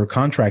developer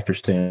contractor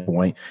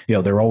standpoint,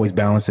 they're always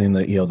balancing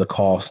the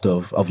cost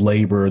of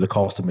labor, the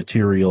cost of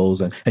materials,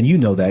 and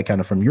that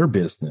kind of from your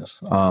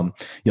business.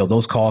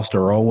 Those costs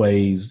are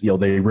always,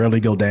 they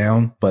rarely go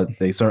down, but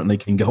they certainly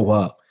can go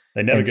up.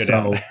 They never go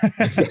down.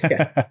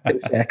 Yeah,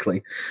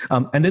 exactly.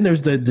 And then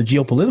there's the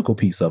geopolitical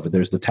piece of it.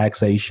 There's the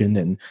taxation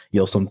and,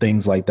 some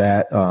things like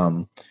that,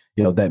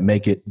 that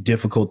make it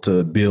difficult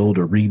to build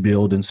or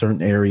rebuild in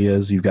certain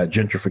areas. You've got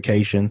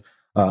gentrification.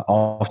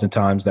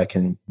 Oftentimes that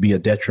can be a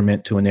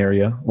detriment to an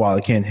area. While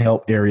it can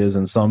help areas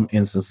in some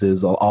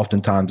instances,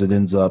 oftentimes it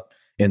ends up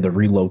in the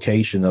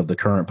relocation of the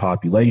current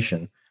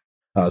population.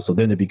 So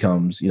then it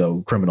becomes,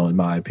 criminal in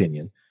my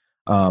opinion.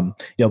 But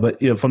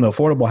from the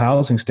affordable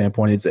housing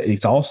standpoint,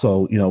 it's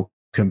also,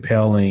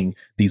 compelling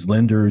these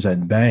lenders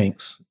and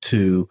banks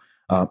to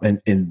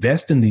and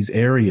invest in these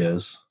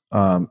areas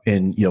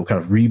in, kind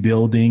of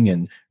rebuilding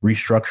and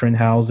restructuring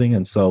housing.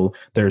 And so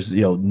there's,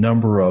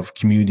 number of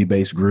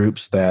community-based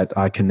groups that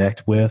I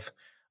connect with.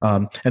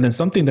 And then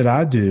something that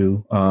I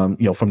do,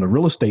 from the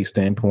real estate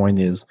standpoint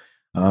is,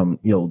 kind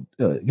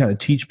of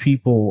teach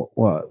people,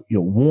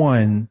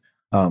 one,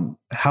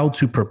 how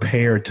to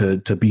prepare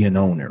to be an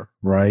owner,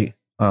 right?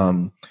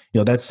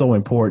 That's so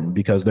important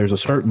because there's a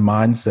certain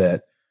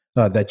mindset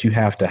that you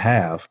have to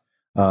have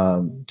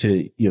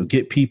to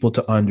get people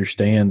to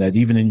understand that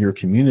even in your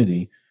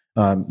community,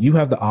 you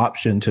have the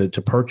option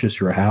to purchase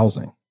your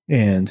housing,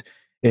 and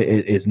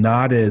it's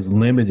not as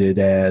limited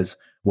as,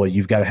 well,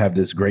 you've got to have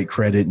this great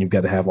credit and you've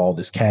got to have all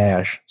this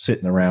cash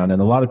sitting around. And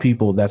a lot of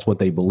people, that's what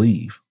they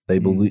believe. They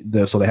believe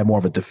that, so they have more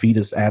of a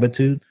defeatist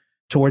attitude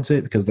towards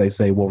it because they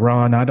say, well,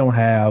 Ron, I don't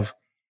have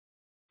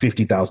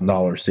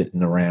 $50,000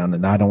 sitting around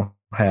and I don't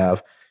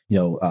have,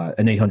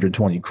 an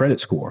 820 credit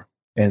score.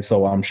 And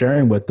so I'm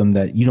sharing with them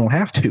that you don't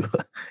have to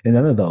in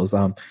none of those.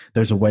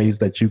 There's ways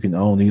that you can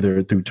own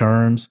either through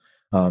terms.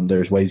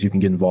 There's ways you can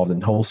get involved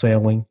in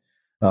wholesaling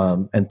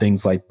and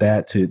things like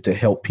that to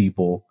help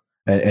people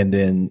and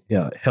then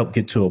help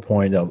get to a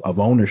point of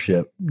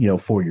ownership,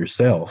 for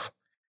yourself.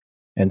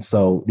 And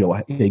so,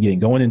 again,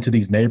 going into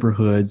these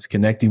neighborhoods,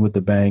 connecting with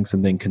the banks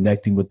and then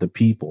connecting with the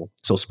people.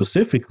 So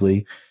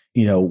specifically,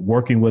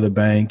 working with a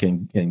bank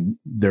and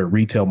their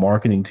retail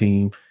marketing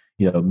team,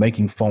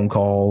 making phone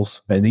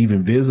calls and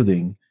even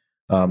visiting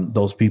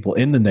those people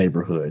in the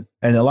neighborhood.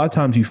 And a lot of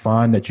times you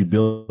find that you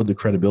build the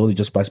credibility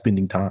just by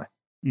spending time.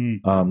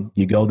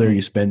 You go there,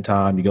 you spend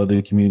time, you go to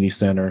the community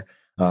center,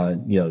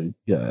 you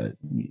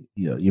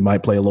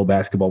might play a little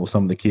basketball with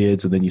some of the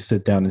kids and then you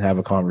sit down and have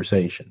a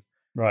conversation.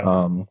 Right.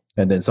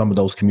 And then some of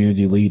those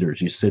community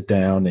leaders, you sit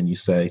down and you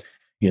say,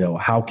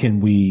 how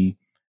can we,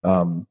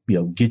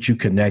 get you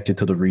connected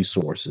to the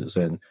resources?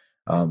 And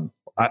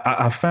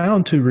I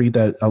found to read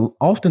that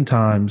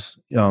oftentimes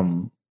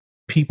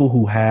people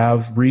who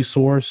have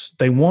resource,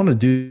 they want to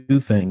do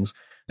things.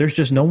 There's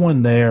just no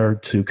one there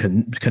to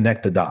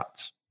connect the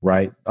dots,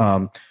 right?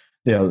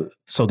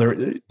 So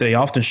they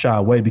often shy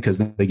away because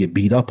they get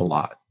beat up a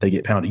lot. They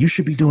get pounded. You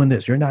should be doing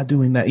this. You're not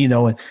doing that,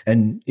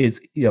 and it's,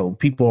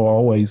 people are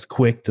always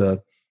quick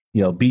to,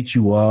 beat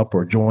you up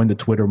or join the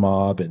Twitter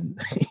mob and,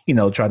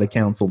 try to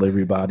counsel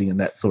everybody and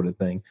that sort of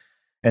thing.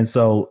 And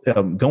so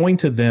going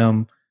to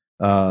them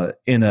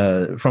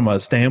from a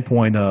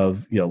standpoint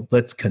of,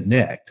 let's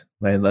connect,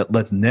 right?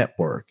 Let's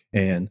network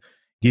and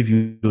give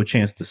you a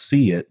chance to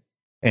see it.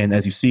 And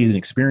as you see it and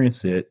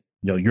experience it,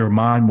 your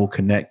mind will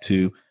connect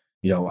to,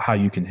 how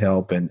you can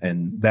help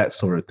and that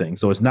sort of thing.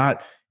 So it's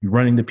not you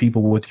running to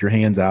people with your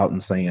hands out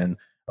and saying,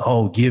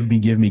 oh, give me,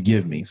 give me,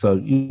 give me.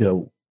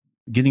 So,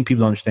 getting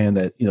people to understand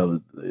that,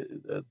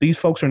 these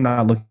folks are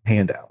not looking at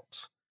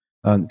handouts,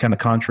 kind of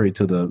contrary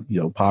to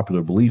the,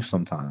 popular belief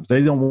sometimes.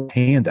 They don't want a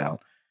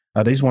handout.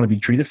 They just want to be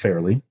treated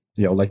fairly,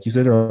 like you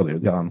said earlier,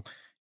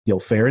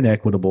 fair and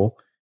equitable,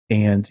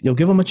 and,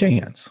 give them a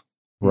chance,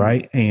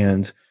 right?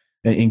 And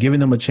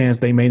giving them a chance,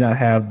 they may not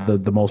have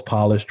the most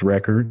polished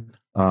record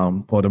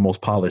or the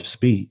most polished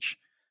speech,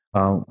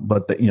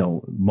 but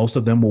most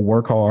of them will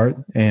work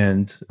hard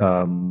and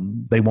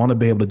they want to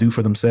be able to do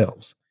for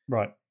themselves.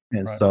 Right.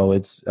 And so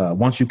it's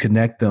once you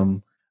connect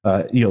them,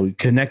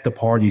 connect the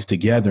parties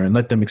together and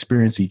let them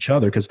experience each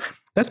other, because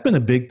that's been a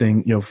big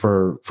thing,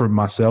 for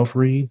myself,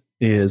 Reed,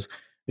 is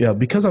yeah,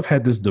 because I've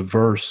had this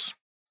diverse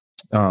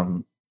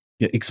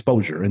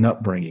exposure and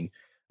upbringing,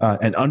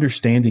 and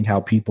understanding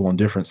how people on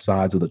different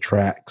sides of the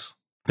tracks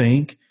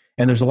think.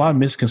 And there's a lot of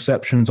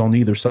misconceptions on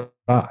either side,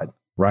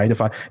 right?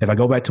 If I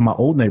go back to my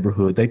old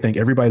neighborhood, they think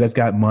everybody that's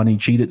got money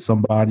cheated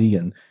somebody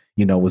and,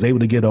 was able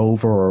to get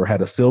over or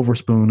had a silver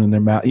spoon in their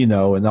mouth,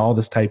 and all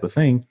this type of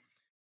thing.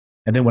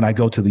 And then when I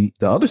go to the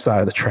other side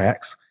of the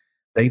tracks,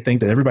 they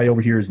think that everybody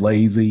over here is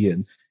lazy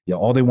and,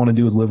 all they want to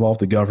do is live off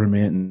the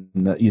government.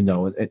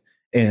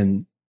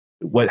 And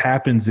what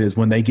happens is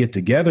when they get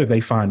together, they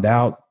find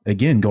out,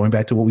 again, going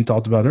back to what we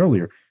talked about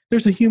earlier,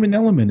 there's a human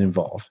element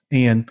involved.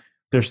 And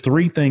there's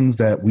three things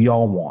that we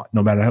all want,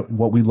 no matter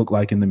what we look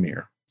like in the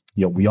mirror.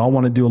 We all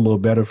want to do a little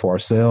better for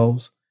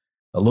ourselves,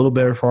 a little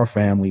better for our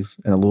families,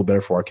 and a little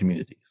better for our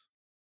communities.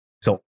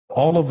 So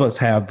all of us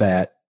have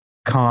that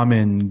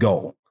common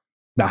goal.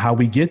 Now, how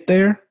we get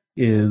there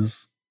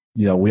is,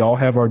 we all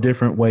have our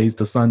different ways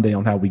to Sunday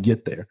on how we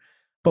get there.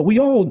 But we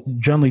all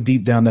generally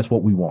deep down, that's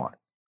what we want.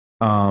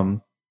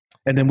 And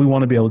then we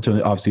want to be able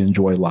to obviously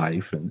enjoy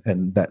life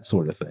and that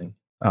sort of thing,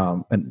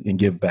 and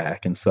give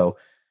back. And so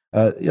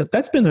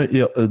that's been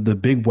the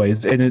big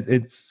ways. And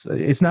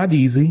it's not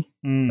easy,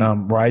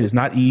 right? It's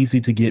not easy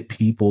to get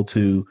people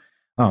to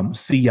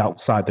see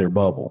outside their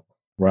bubble,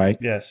 right?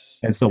 Yes.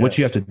 And so what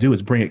you have to do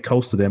is bring it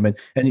close to them.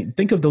 And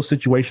think of those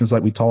situations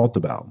like we talked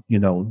about,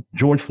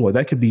 George Floyd,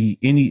 that could be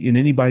in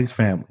anybody's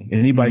family.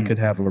 Anybody could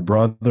have a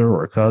brother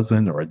or a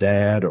cousin or a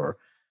dad or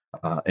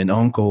an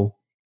uncle,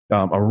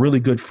 a really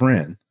good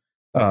friend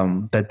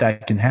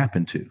that can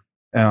happen to.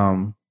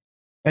 And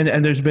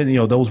there's been,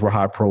 those were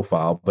high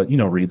profile, but,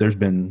 Reed, there's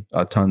been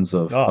tons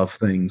of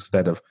things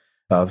that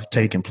have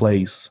taken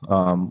place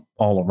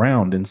all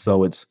around. And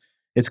so it's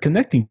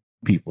connecting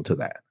people to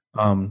that.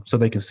 So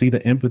they can see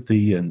the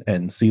empathy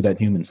and see that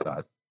human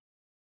side.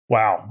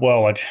 Wow.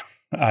 Well,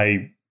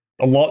 a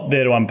lot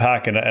there to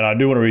unpack, and I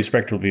do want to be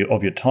respectful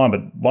of your time.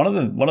 But one of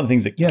the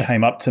things that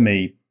came up to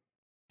me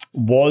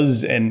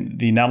was, and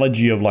the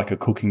analogy of like a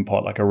cooking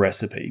pot, like a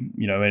recipe,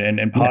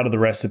 and part of the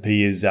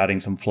recipe is adding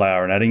some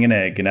flour and adding an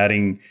egg and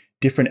adding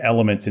different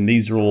elements. And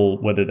these are all,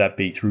 whether that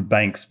be through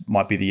banks,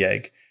 might be the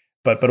egg.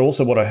 But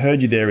also what I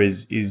heard you there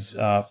is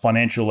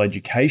financial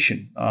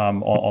education at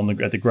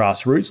the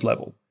grassroots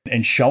level,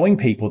 and showing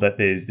people that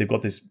they've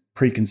got this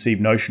preconceived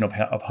notion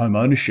of home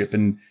ownership,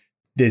 and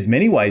there's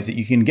many ways that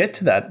you can get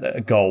to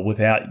that goal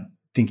without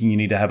thinking you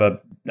need to have a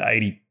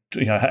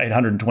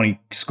 820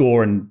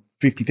 score and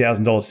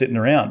 $50,000 sitting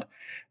around.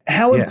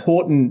 How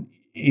important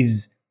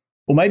is,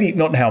 or maybe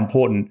not how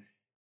important,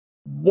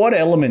 what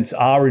elements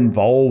are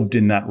involved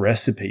in that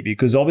recipe?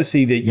 Because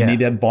obviously that you need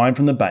to have buy-in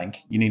from the bank.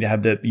 You need to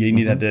have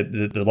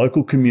the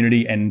local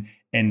community and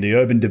the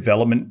urban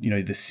development,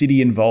 the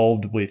city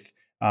involved with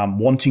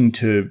wanting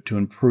to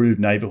improve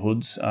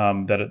neighborhoods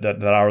that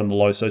are in the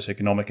low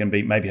socioeconomic and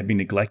maybe have been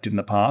neglected in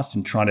the past,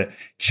 and trying to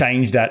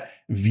change that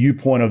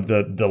viewpoint of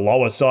the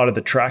lower side of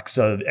the tracks,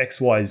 so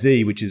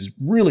XYZ, which is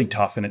really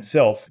tough in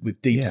itself,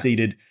 with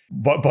deep-seated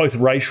both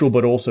racial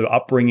but also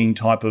upbringing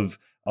type of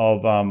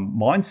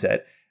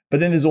mindset. But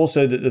then there's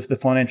also the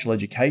financial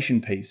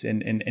education piece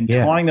and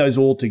tying those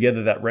all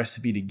together, that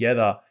recipe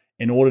together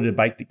in order to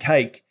bake the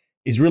cake,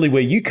 is really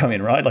where you come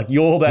in, right? Like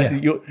you're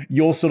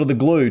sort of the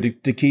glue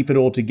to keep it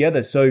all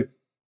together. So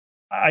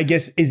I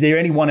guess, is there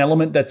any one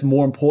element that's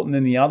more important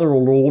than the other,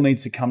 or all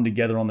needs to come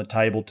together on the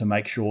table to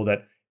make sure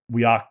that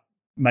we are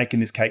making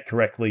this cake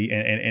correctly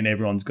and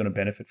everyone's going to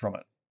benefit from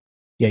it?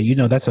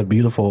 Yeah, that's a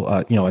beautiful,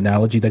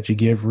 analogy that you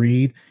give,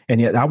 Reed. And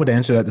yet I would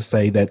answer that to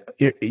say that,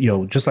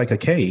 just like a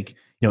cake,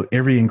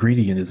 every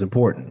ingredient is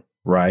important,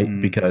 right?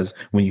 Because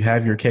when you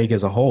have your cake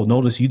as a whole,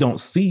 notice you don't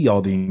see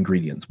all the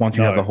ingredients once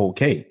you have the whole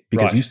cake,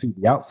 because you see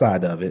the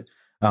outside of it.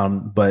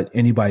 But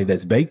anybody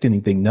that's baked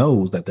anything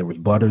knows that there was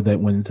butter that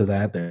went into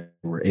that. There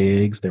were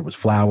eggs, there was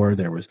flour,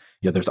 there was,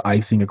 there's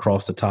icing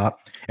across the top.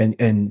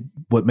 And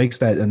what makes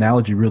that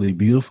analogy really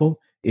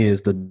beautiful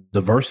is the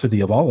diversity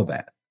of all of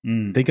that.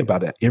 Think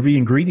about it. Every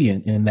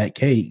ingredient in that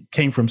cake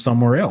came from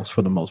somewhere else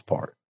for the most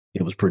part.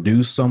 It was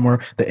produced somewhere.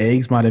 The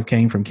eggs might have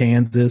came from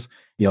Kansas.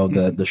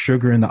 The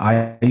sugar and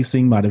the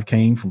icing might have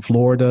came from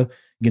Florida.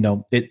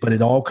 But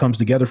it all comes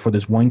together for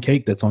this one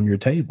cake that's on your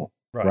table,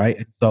 right?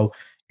 And so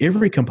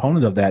every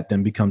component of that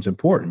then becomes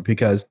important,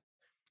 because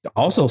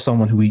also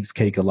someone who eats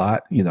cake a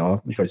lot,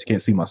 because you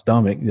can't see my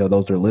stomach,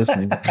 those that are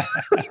listening,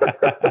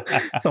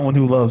 someone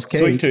who loves cake.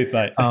 Sweet tooth,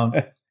 mate.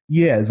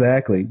 Yeah,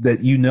 exactly. That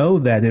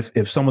that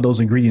if some of those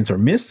ingredients are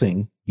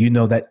missing,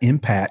 that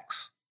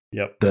impacts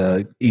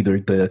either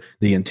the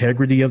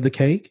integrity of the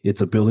cake,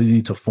 its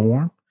ability to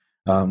form.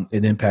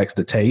 It impacts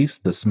the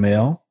taste, the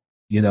smell.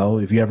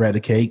 If you ever had a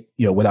cake,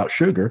 without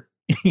sugar,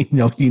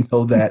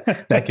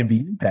 that can be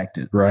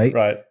impacted, right?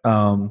 Right.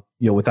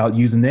 Without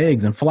using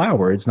eggs and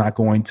flour, it's not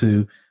going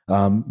to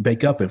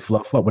bake up and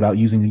fluff up, without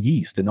using the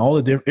yeast and all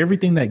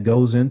everything that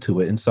goes into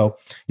it. And so,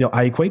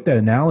 I equate that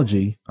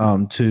analogy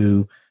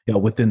to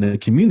within the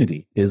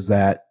community, is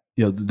that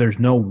there's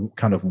no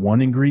kind of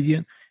one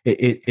ingredient.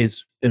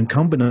 It's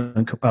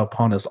incumbent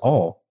upon us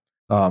all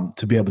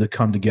to be able to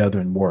come together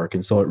and work.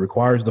 And so it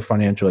requires the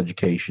financial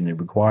education. It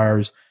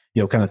requires,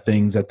 kind of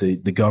things at the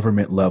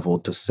government level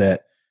to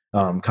set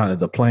kind of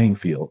the playing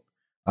field.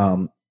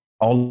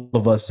 All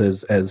of us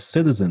as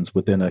citizens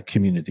within a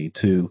community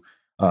to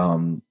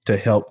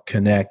help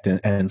connect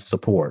and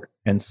support.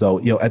 And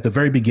so, at the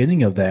very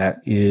beginning of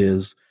that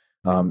is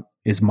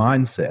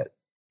mindset,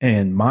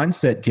 and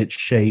mindset gets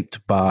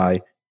shaped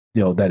by,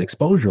 that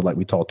exposure, like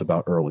we talked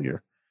about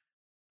earlier.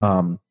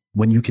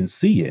 When you can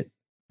see it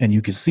and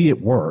you can see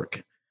it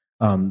work,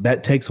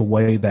 that takes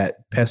away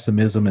that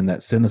pessimism and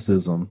that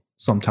cynicism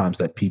sometimes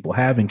that people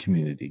have in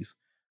communities.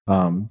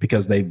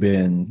 Because they've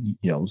been,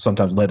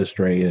 sometimes led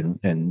astray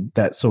and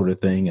that sort of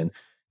thing. And,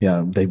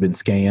 they've been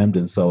scammed.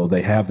 And so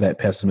they have that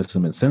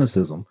pessimism and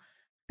cynicism.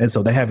 And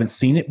so they haven't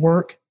seen it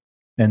work.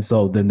 And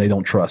so then they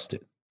don't trust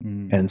it.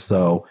 And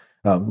so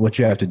what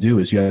you have to do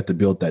is you have to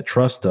build that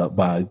trust up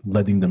by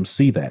letting them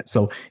see that.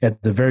 So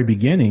at the very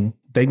beginning,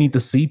 they need to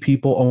see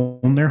people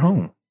own their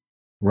home.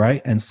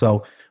 Right. And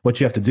so what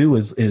you have to do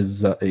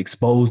is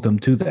expose them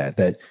to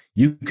that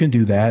you can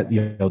do that.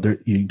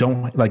 You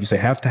don't, like you say,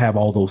 have to have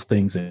all those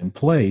things in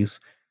place.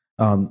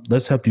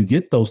 Let's help you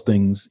get those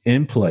things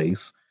in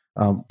place.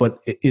 But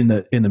in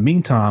the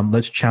meantime,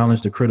 let's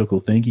challenge the critical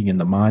thinking and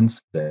the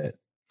mindset.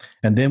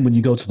 And then when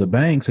you go to the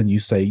banks and you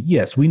say,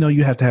 yes, we know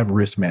you have to have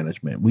risk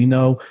management. We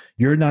know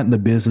you're not in the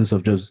business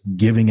of just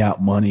giving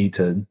out money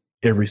to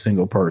every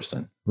single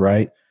person.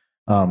 Right.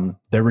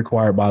 They're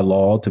required by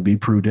law to be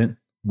prudent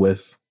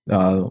with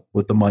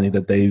the money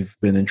that they've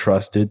been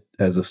entrusted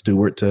as a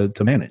steward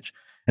to manage.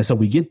 And so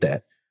we get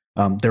that.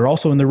 They're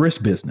also in the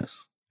risk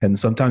business. And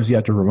sometimes you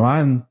have to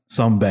remind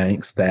some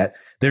banks that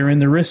they're in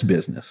the risk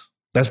business.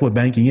 That's what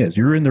banking is.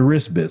 You're in the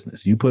risk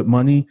business. You put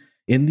money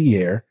in the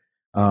air.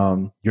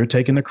 You're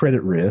taking the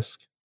credit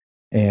risk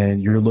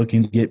and you're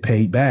looking to get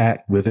paid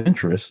back with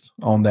interest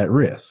on that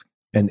risk.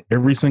 And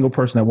every single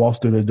person that walks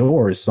through the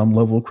door is some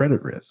level of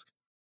credit risk.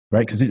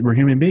 Right. Because we're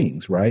human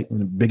beings, right? We're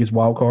the biggest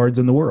wild cards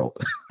in the world.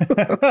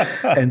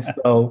 And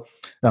so,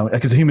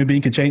 because a human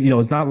being can change,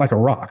 it's not like a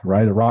rock,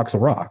 right? A rock's a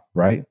rock,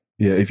 right?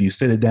 If you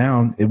sit it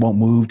down, it won't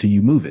move till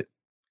you move it.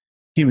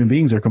 Human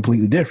beings are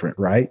completely different,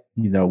 right?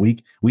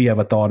 We have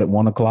a thought at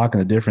 1:00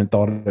 and a different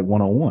thought at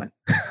 1:01.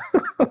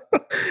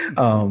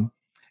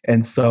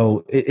 And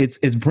so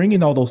it's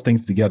bringing all those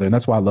things together. And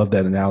that's why I love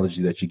that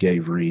analogy that you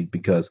gave, Reed,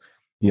 because,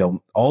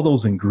 all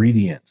those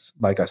ingredients,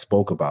 like I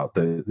spoke about,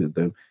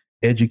 the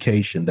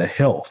education, the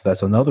health,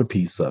 that's another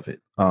piece of it.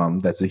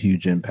 That's a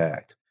huge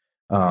impact.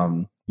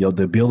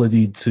 The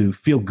ability to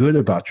feel good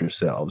about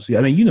yourselves.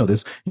 I mean,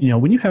 this,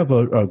 when you have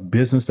a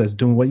business that's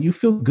doing well, you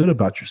feel good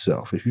about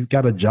yourself. If you've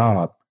got a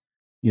job,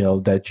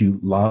 that you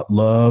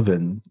love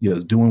and,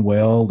 is doing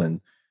well and,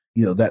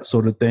 that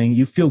sort of thing,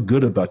 you feel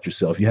good about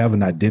yourself. You have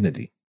an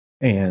identity.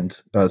 And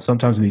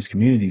sometimes in these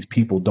communities,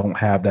 people don't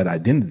have that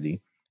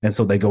identity. And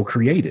so they go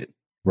create it.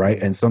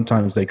 Right. And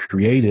sometimes they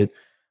create it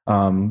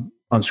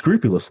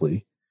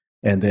unscrupulously,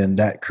 and then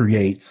that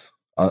creates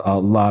a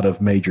lot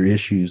of major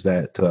issues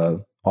that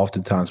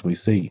oftentimes we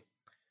see.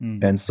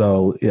 And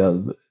so,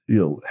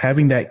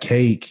 having that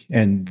cake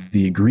and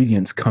the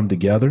ingredients come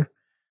together,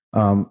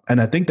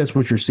 and I think that's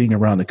what you're seeing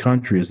around the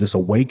country is this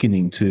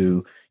awakening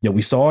to,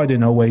 we saw it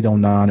in 08,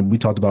 09, and we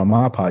talked about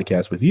my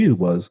podcast with you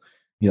was,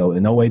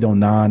 in 08,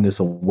 09, this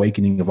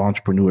awakening of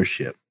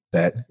entrepreneurship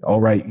that, all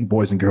right,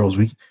 boys and girls,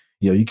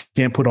 you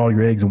can't put all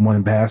your eggs in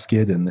one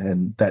basket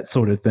and that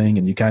sort of thing.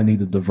 And you kind of need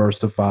to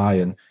diversify.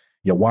 And,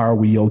 why are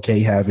we okay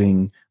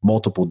having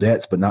multiple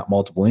debts, but not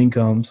multiple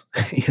incomes?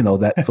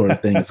 That sort of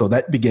thing. So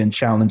that began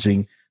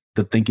challenging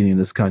the thinking in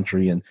this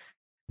country. And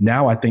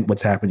now I think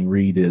what's happening,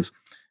 Reed, is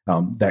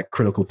that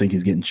critical thinking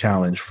is getting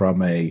challenged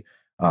from a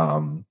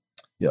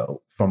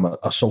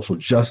social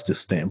justice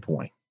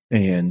standpoint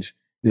and,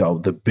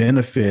 the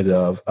benefit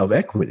of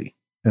equity.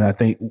 And I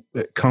think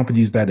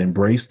companies that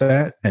embrace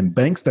that and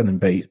banks that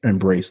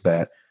embrace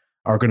that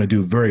are going to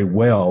do very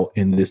well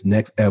in this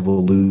next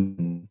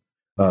evolution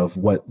of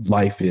what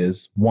life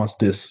is once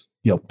this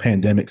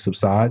pandemic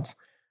subsides.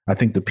 I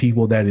think the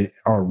people that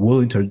are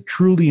willing to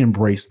truly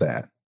embrace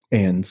that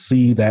and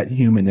see that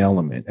human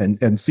element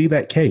and see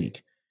that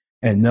cake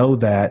and know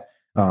that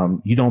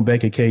you don't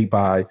bake a cake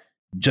by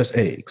just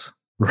eggs,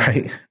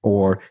 right?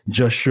 Or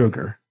just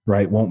sugar,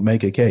 right? Won't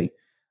make a cake.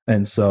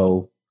 And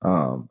so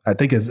I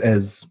think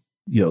as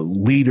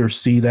leaders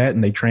see that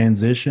and they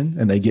transition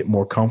and they get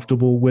more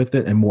comfortable with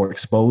it and more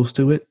exposed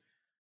to it,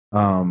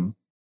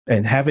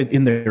 and have it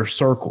in their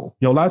circle.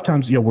 A lot of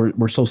times,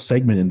 we're so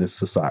segmented in this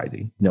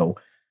society.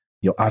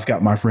 I've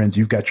got my friends,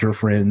 you've got your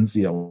friends,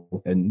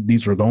 and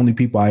these are the only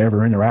people I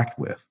ever interact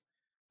with.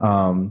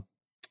 And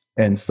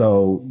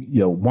so,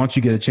 once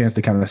you get a chance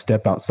to kind of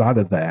step outside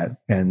of that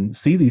and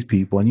see these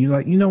people, and you're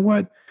like, you know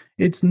what?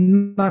 It's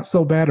not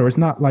so bad, or it's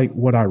not like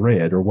what I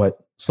read or what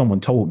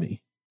someone told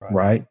me,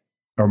 right?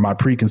 Or my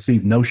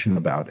preconceived notion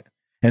about it.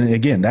 And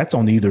again, that's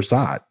on either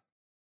side,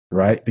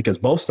 right? Because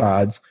both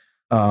sides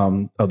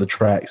of the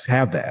tracks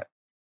have that.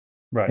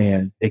 Right.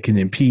 And it can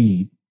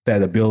impede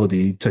that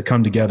ability to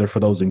come together for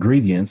those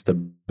ingredients to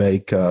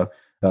bake a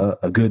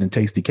a good and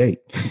tasty cake.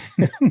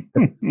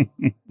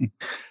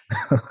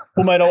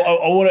 Well, mate,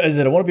 I want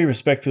to be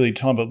respectful of your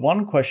time, but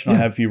one question I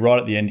have for you right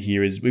at the end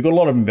here is we've got a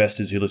lot of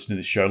investors who listen to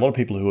this show, a lot of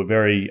people who are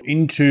very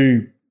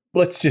into,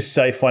 let's just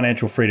say,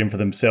 financial freedom for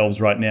themselves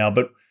right now.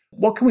 But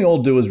what can we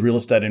all do as real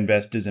estate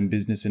investors and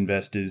business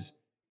investors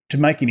to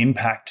make an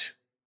impact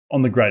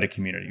on the greater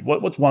community?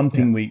 What's one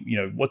thing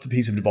what's a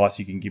piece of advice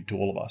you can give to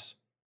all of us?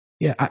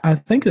 Yeah, I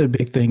think the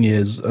big thing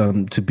is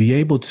to be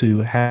able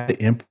to have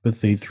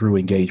empathy through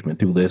engagement,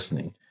 through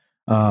listening.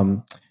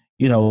 Many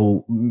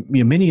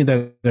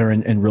that are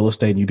in real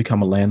estate and you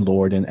become a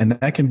landlord, and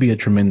that can be a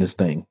tremendous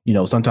thing.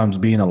 Sometimes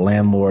being a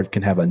landlord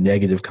can have a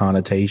negative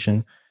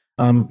connotation.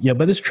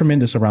 But it's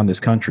tremendous around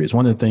this country. It's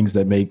one of the things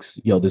that makes,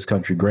 this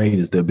country great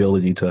is the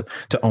ability to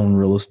own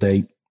real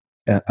estate,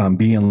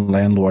 be a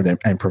landlord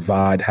and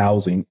provide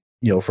housing,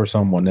 for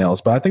someone else.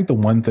 But I think the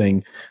one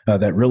thing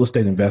that real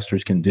estate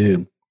investors can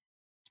do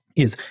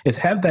is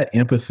have that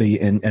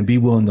empathy and be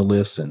willing to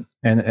listen.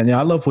 And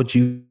I love what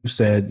you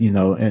said,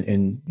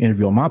 in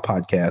interview on my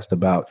podcast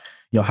about,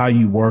 how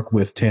you work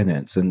with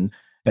tenants and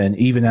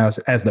even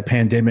as the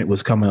pandemic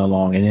was coming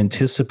along and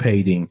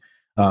anticipating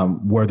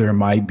where there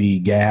might be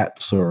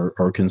gaps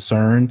or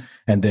concern,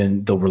 and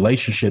then the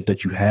relationship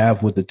that you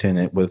have with the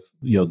tenant with,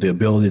 the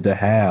ability to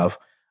have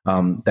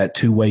that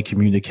two-way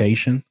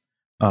communication.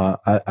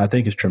 I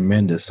think is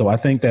tremendous. So I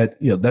think that,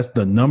 that's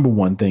the number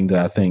one thing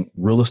that I think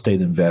real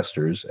estate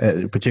investors,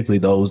 particularly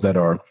those that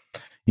are,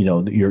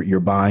 you're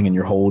buying and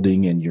you're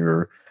holding and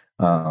you're,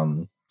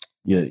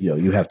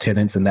 you have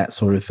tenants and that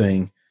sort of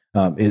thing,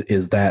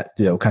 is that,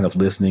 kind of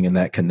listening and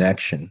that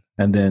connection.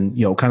 And then,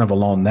 kind of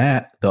along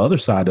that, the other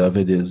side of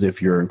it is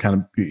if you're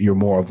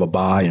more of a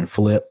buy and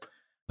flip,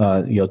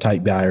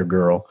 type guy or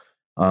girl,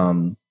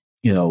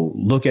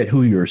 look at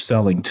who you're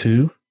selling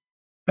to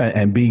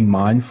and being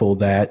mindful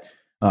that,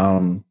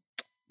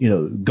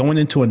 going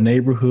into a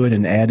neighborhood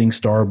and adding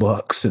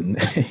Starbucks and,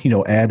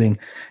 adding,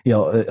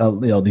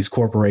 these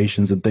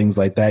corporations and things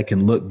like that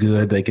can look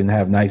good. They can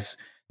have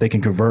they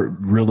can convert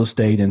real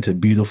estate into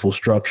beautiful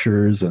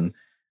structures and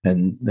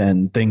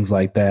things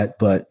like that.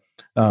 But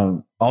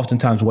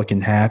oftentimes what can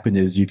happen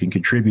is you can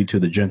contribute to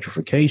the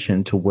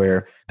gentrification to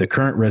where the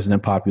current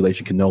resident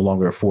population can no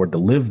longer afford to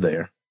live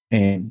there.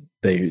 And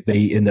they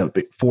end up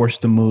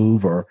forced to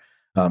move or,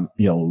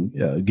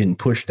 getting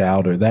pushed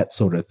out or that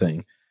sort of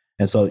thing.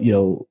 And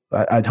so,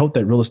 I'd hope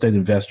that real estate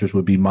investors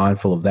would be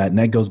mindful of that. And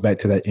that goes back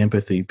to that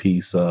empathy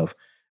piece of,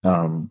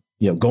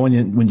 going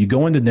in, when you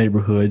go into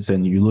neighborhoods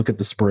and you look at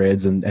the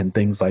spreads and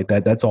things like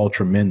that, that's all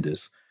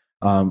tremendous.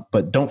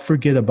 But don't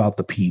forget about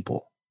the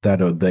people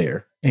that are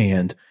there.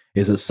 And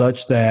is it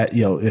such that,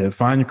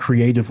 find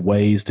creative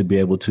ways to be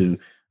able to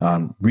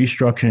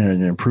restructure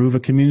and improve a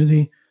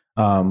community,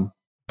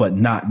 but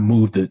not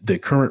move the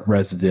current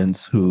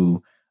residents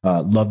who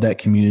love that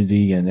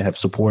community and have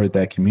supported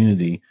that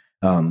community.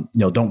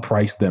 Don't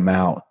price them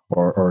out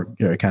or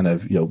kind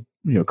of,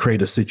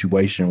 create a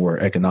situation where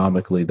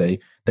economically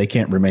they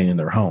can't remain in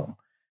their home.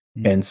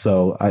 Mm-hmm. And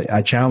so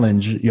I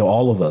challenge,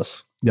 all of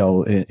us,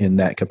 in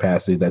that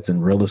capacity that's in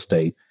real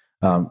estate.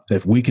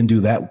 If we can do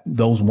that,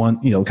 those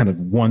kind of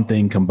one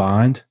thing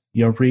combined,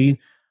 Reed,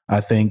 I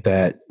think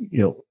that,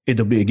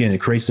 it'll be, again, it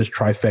creates this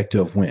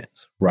trifecta of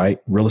wins, right?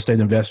 Real estate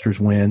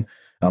investors win,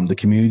 the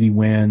community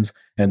wins,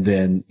 and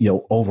then,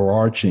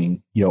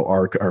 overarching,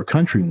 our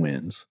country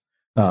wins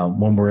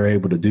when we're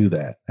able to do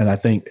that. And I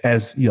think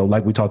as,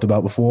 like we talked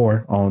about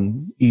before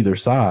on either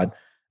side,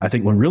 I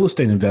think when real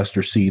estate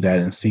investors see that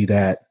and see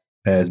that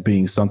as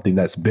being something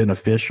that's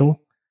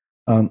beneficial,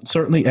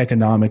 certainly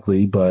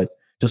economically, but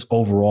just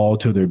overall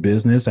to their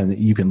business, and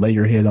you can lay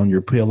your head on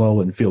your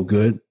pillow and feel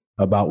good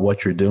about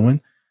what you're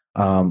doing.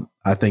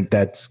 I think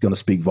that's going to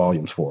speak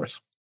volumes for us.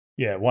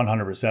 Yeah,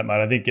 100%,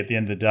 mate. I think at the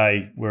end of the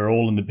day, we're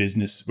all in the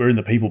business. We're in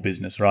the people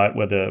business, right?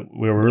 Whether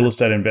we're real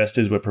estate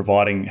investors, we're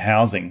providing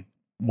housing,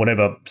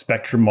 whatever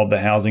spectrum of the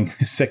housing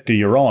sector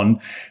you're on,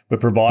 we're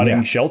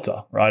providing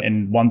shelter, right?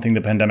 And one thing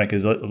the pandemic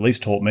has at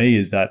least taught me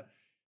is that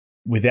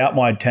without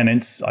my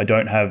tenants, I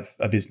don't have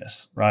a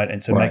business, right?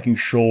 And so making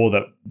sure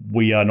that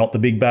we are not the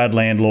big bad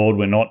landlord,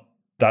 we're not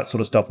that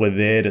sort of stuff. We're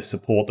there to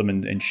support them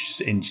and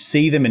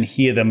see them and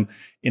hear them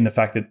in the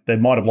fact that they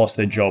might have lost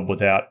their job but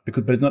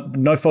it's not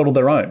no fault of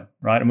their own,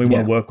 right? And we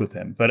want to work with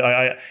them. But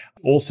I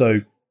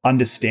also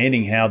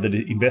understanding how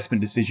the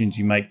investment decisions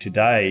you make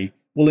today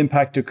will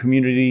impact a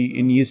community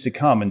in years to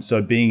come. And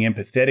so being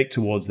empathetic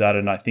towards that,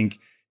 and I think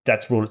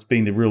that's what it's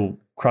been the real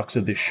crux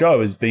of this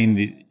show, has been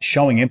the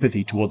showing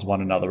empathy towards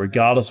one another,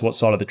 regardless of what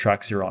side of the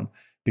tracks you're on,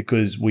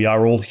 because we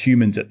are all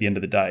humans at the end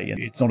of the day. And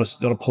it's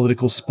not a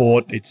political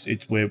sport.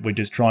 We're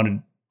just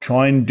trying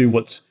and do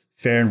what's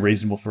fair and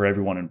reasonable for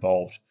everyone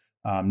involved,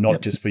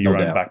 not just for your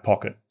own back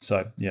pocket.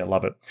 So yeah,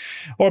 love it.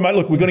 All right, mate,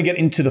 look, we're going to get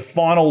into the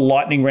final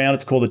lightning round.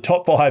 It's called the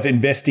top 5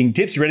 investing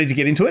tips. You ready to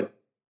get into it?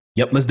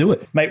 Yep, let's do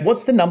it. Mate,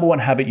 what's the number one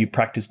habit you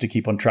practice to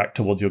keep on track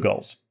towards your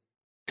goals?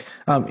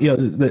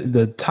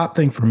 The top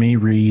thing for me,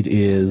 Reed,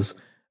 is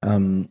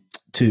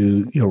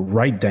to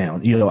write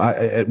down.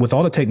 With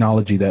all the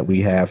technology that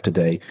we have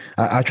today,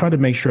 I try to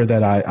make sure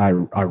that I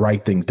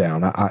write things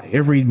down.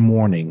 Every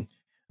morning.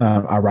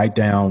 I write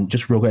down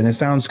just real quick, and it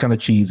sounds kind of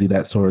cheesy,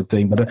 that sort of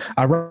thing, but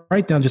I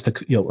write down just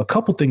a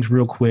couple things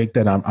real quick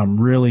that I'm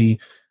really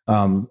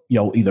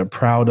either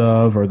proud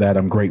of or that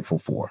I'm grateful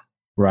for,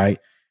 right?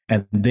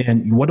 And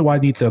then what do I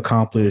need to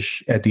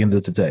accomplish at the end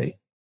of the day,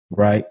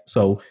 right?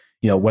 So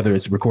whether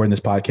it's recording this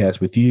podcast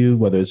with you,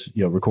 whether it's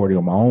recording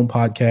on my own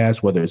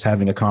podcast, whether it's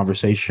having a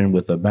conversation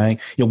with a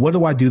bank, what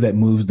do I do that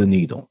moves the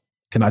needle?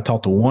 Can I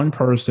talk to one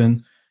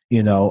person?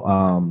 In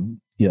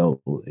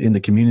the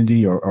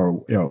community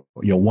or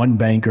one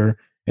banker,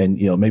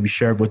 and maybe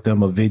share with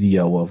them a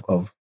video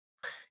of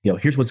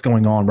here's what's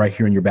going on right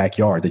here in your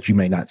backyard that you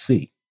may not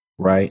see,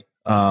 right?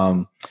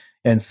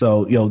 And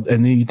so and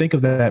then you think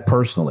of that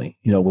personally,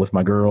 with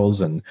my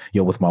girls and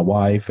with my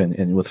wife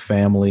and with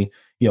family,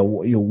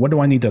 what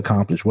do I need to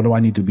accomplish? What do I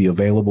need to be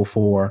available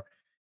for?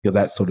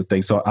 That sort of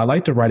thing. So I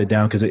like to write it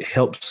down because it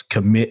helps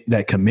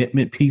that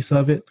commitment piece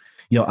of it.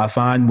 I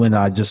find when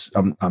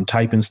I'm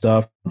typing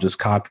stuff, just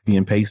copy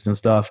and pasting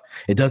stuff,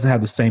 it doesn't have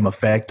the same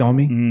effect on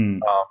me.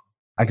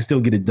 I can still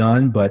get it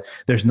done, but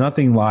there's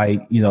nothing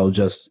like,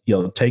 just,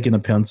 taking a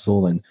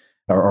pencil and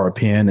or a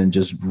pen and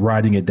just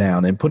writing it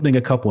down and putting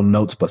a couple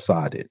notes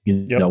beside it.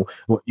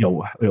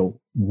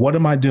 What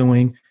am I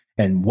doing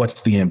and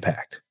what's the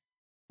impact,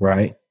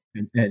 right?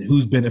 And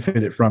who's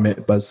benefited from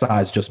it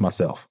besides just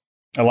myself.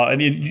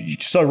 And you're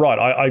so right.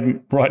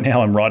 I'm right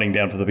now. I'm writing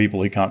down for the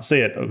people who can't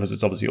see it because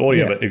it's obviously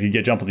audio. Yeah. But if you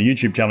jump on the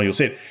YouTube channel, you'll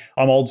see it.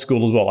 I'm old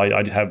school as well.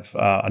 I have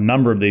a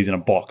number of these in a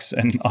box,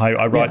 and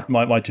I write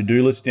my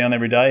to-do list down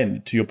every day.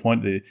 And to your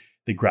point,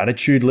 the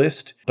gratitude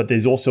list. But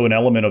there's also an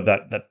element of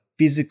that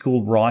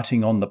physical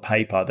writing on the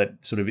paper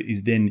that sort of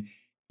is then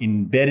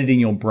embedded in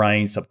your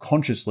brain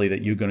subconsciously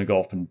that you're going to go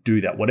off and do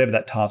that, whatever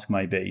that task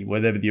may be,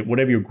 whatever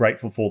you're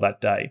grateful for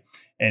that day.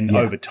 And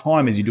over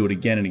time, as you do it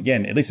again and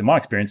again, at least in my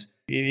experience,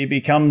 it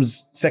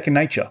becomes second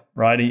nature,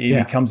 right?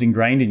 It becomes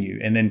ingrained in you.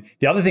 And then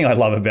the other thing I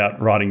love about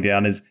writing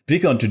down is,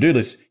 particularly on to-do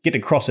lists, get to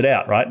cross it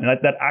out, right? And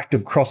that act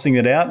of crossing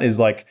it out is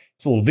like,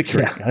 it's a little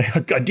victory.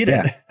 Yeah. I did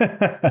it.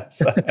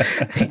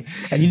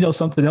 And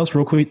something else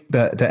real quick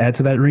to add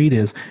to that, Reed,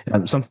 is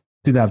something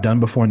that I've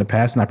done before in the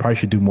past, and I probably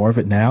should do more of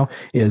it now,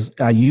 is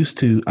I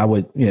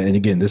would, and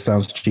again, this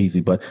sounds cheesy,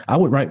 but I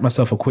would write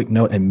myself a quick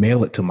note and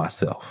mail it to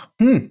myself.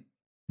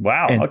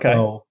 Wow. And okay.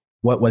 So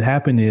what would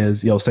happen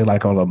is, say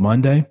like on a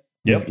Monday,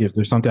 if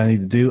there's something I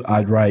need to do,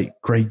 I'd write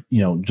great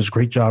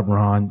job,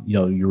 Ron.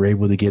 You were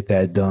able to get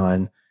that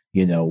done,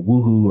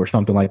 woohoo, or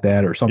something like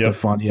that, or something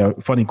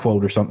funny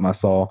quote or something I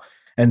saw.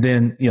 And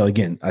then,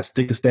 again, I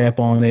stick a stamp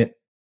on it.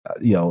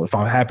 If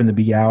I happen to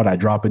be out, I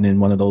drop it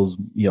in one of those,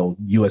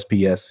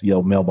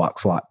 USPS,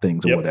 mailbox slot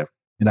things or whatever.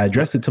 And I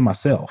address it to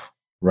myself.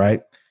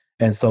 Right.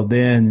 And so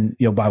then,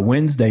 by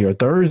Wednesday or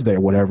Thursday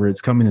or whatever,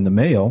 it's coming in the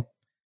mail.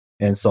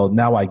 And so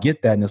now I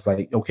get that, and it's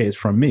like, okay, it's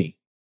from me.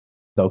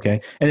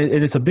 Okay. And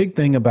it's a big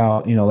thing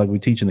about, like we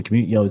teach in the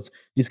community,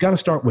 it's got to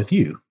start with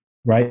you,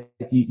 right?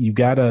 You've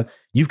got to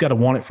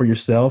want it for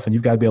yourself, and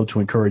you've got to be able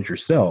to encourage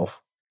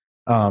yourself.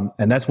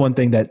 And that's one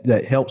thing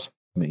that helps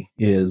me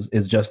is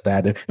just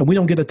that. And we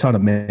don't get a ton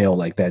of mail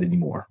like that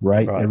anymore,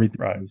 right?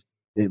 Everything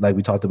like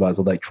we talked about is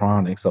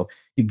electronic. So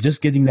you're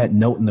just getting that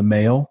note in the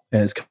mail,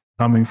 and it's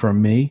coming from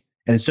me,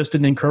 and it's just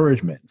an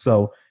encouragement.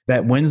 So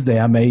that Wednesday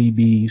I may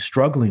be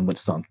struggling with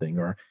something,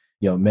 or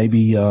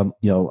maybe I'm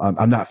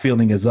not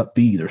feeling as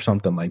upbeat or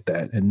something like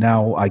that, and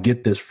now I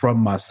get this from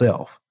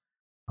myself.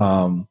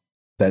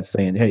 That's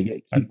saying,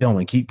 hey, keep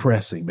going, keep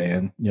pressing,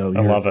 man. I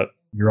love it.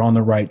 You're on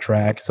the right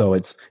track. So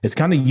it's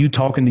kind of you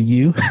talking to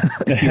you,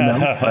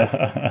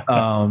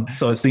 but,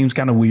 so it seems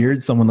kind of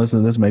weird. Someone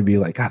listening to this may be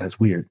like, God, that's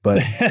weird.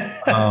 But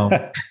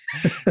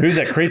who's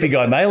that creepy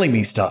guy mailing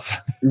me stuff?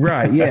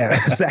 Right. Yeah,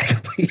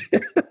 exactly.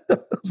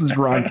 This is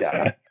Ron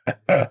guy.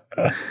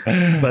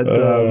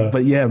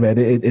 But yeah, man,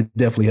 it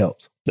definitely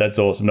helps. That's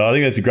awesome. No, I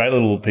think that's a great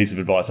little piece of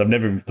advice. I've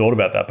never even thought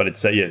about that, but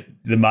it's yes,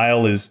 the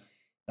mail is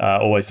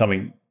always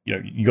something.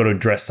 You got to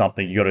address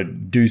something. You got to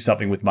do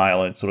something with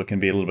mail, and it sort of can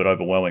be a little bit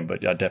overwhelming.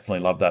 But I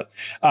definitely love that.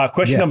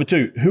 Question number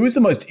 2: who is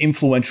the most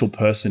influential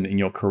person in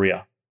your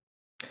career?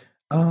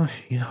 God,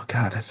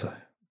 that's a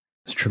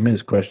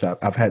tremendous question.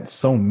 I've had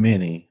so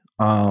many.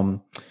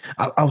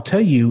 I'll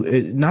tell you,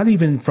 not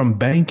even from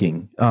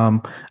banking.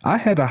 I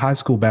had a high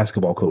school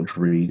basketball coach,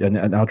 Reed, and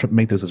I'll try to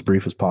make this as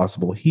brief as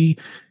possible. He,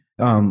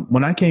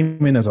 when I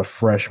came in as a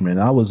freshman,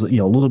 I was a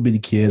little bitty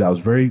kid. I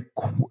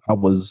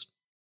was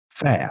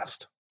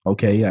fast.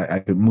 Okay, I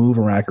could move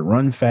around, I could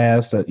run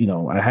fast.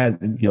 I had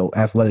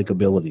athletic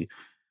ability.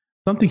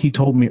 Something he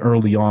told me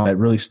early on that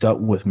really stuck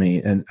with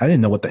me, and I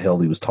didn't know what the hell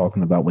he was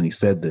talking about when he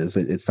said this.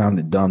 It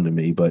sounded dumb to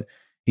me, but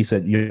he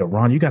said,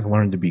 Ron, you got to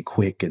learn to be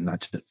quick and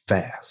not just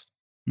fast.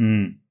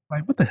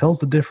 Like, what the hell's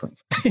the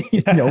difference?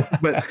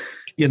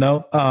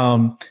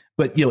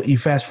 But you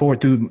fast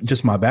forward through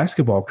just my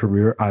basketball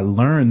career, I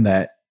learned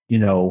that,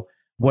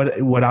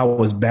 what I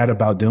was bad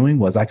about doing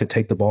was I could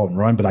take the ball and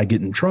run, but I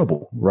get in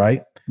trouble,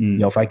 right?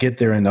 If I get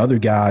there and the other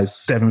guy's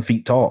 7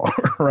 feet tall,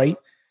 right?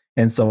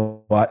 And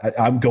so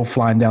I go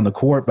flying down the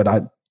court, but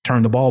I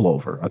turn the ball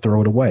over, I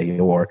throw it away,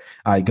 or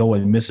I go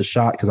and miss a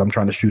shot because I'm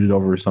trying to shoot it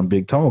over some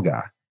big tall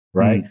guy,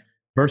 right?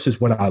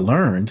 Versus what I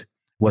learned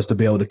was to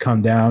be able to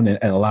come down and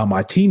allow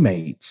my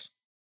teammates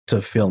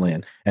to fill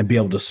in and be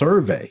able to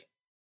survey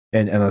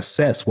and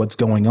assess what's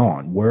going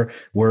on.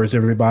 Where is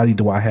everybody?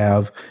 Do I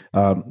have,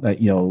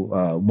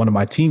 one of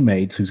my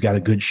teammates who's got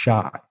a good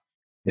shot?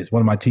 Is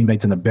one of my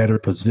teammates in a better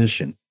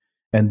position?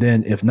 And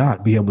then if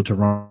not, be able to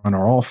run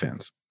our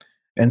offense.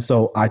 And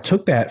so I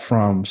took that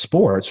from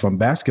sports, from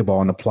basketball,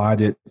 and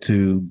applied it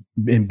to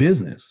in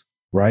business,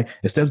 right?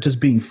 Instead of just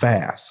being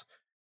fast,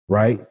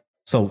 right?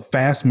 So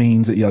fast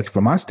means,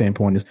 from my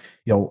standpoint is,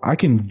 I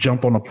can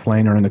jump on a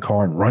plane or in the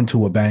car and run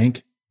to a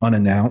bank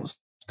unannounced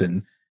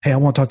and, hey, I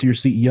want to talk to your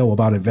CEO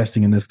about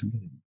investing in this,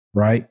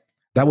 right?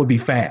 That would be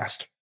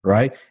fast,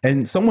 right?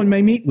 And someone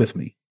may meet with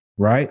me,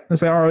 right? I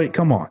say, all right,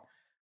 come on.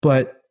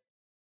 But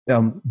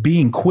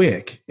being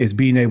quick is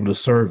being able to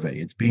survey.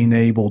 It's being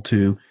able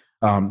to,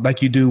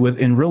 like you do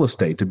in real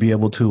estate, to be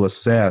able to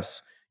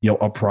assess,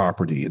 a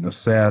property and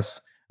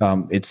assess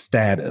its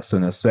status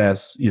and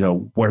assess,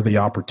 where the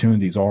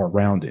opportunities are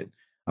around it.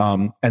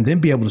 And then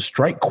be able to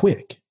strike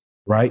quick,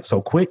 right?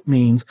 So quick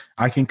means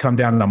I can come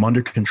down and I'm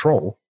under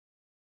control,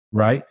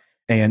 right?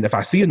 And if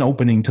I see an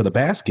opening to the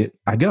basket,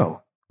 I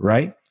go,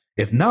 right?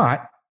 If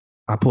not,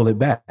 I pull it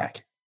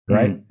back,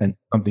 right? And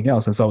something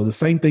else. And so the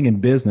same thing in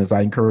business,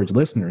 I encourage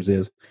listeners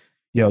is,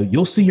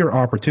 you'll see your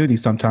opportunity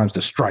sometimes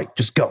to strike,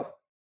 just go,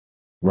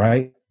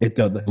 right?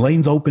 The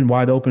lane's open,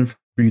 wide open for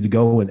you to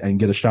go and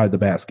get a shot at the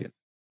basket.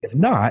 If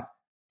not,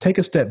 take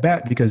a step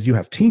back because you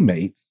have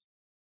teammates,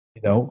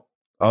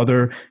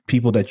 other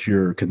people that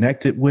you're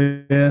connected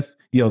with,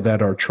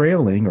 that are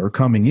trailing or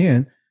coming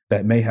in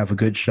that may have a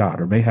good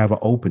shot or may have an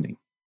opening.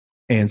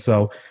 And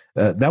so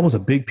that was a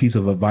big piece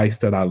of advice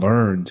that I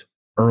learned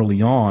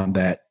early on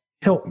that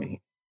helped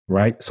me,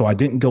 right? So I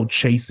didn't go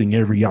chasing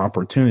every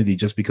opportunity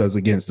just because,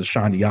 again, it's the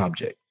shiny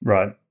object.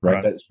 Right.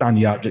 That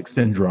shiny object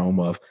syndrome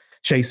of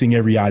chasing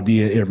every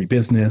idea, every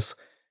business,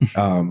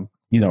 kind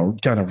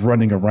of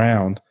running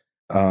around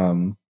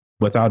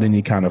without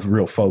any kind of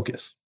real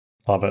focus.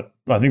 Love it.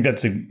 I think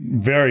that's a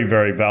very,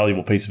 very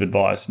valuable piece of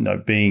advice,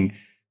 being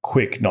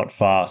quick, not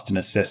fast, and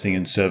assessing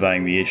and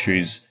surveying the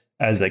issues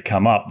as they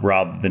come up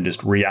rather than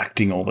just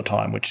reacting all the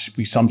time, which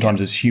we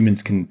sometimes as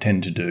humans can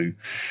tend to do.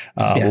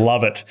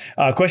 Love it.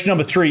 Question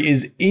number 3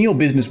 is, in your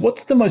business,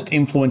 what's the most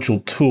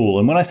influential tool?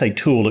 And when I say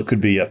tool, it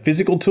could be a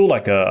physical tool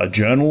like a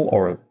journal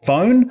or a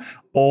phone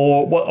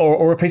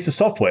or a piece of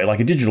software like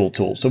a digital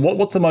tool. So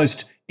what's the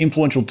most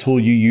influential tool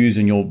you use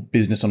in your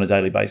business on a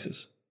daily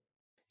basis?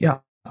 Yeah.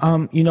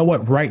 You know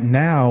what? Right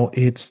now,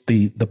 it's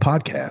the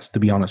podcast. To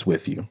be honest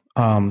with you,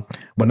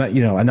 when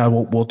I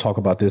know we'll talk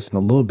about this in a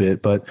little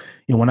bit, but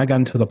when I got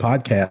into the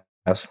podcast,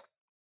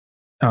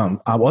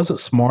 I wasn't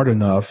smart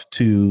enough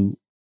to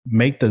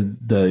make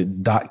the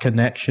dot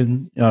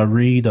connection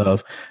read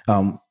of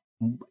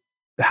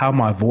how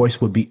my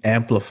voice would be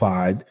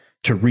amplified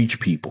to reach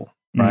people,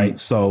 right?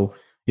 So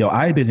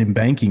I had been in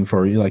banking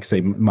for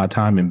my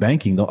time in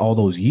banking all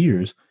those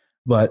years.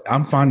 But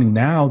I'm finding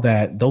now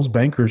that those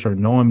bankers are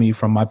knowing me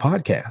from my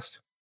podcast,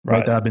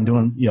 right? That I've been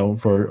doing,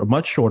 for a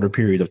much shorter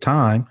period of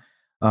time.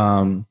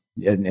 And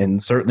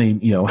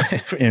certainly,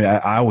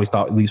 I always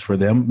thought, at least for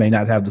them, may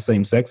not have the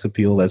same sex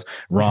appeal as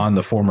Ron,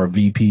 the former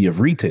VP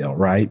of retail,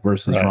 right?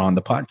 Versus Ron,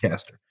 the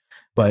podcaster.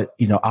 But,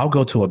 I'll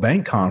go to a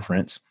bank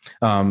conference.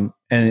 And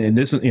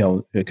this is,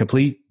 a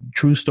complete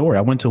true story.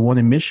 I went to one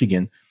in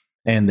Michigan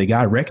and the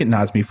guy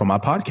recognized me from my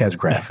podcast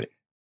graphic.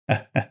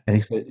 And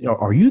he said,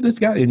 are you this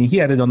guy? And he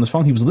had it on his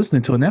phone. He was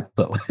listening to an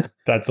episode.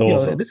 That's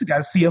awesome. This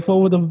guy's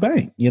CFO of the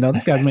bank.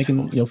 This guy's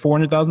making awesome.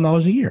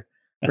 $400,000 a year,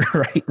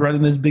 right?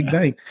 Running this big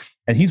bank.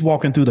 And he's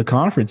walking through the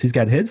conference. He's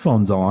got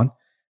headphones on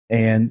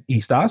and he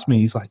stops me.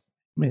 He's like,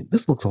 man,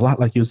 this looks a lot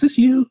like you. Is this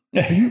you?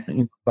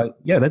 And like,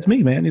 yeah, that's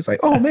me, man. He's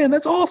like, oh man,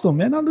 that's awesome,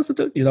 man. I'll listen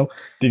to it,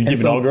 Did you give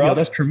an autograph?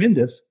 That's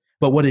tremendous.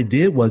 But what it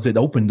did was it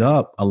opened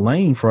up a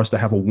lane for us to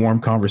have a warm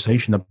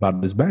conversation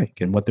about this bank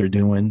and what they're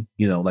doing,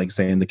 like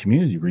saying the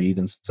community read.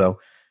 And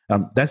so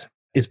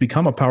it's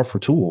become a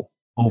powerful tool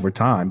over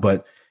time.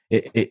 But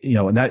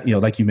and that,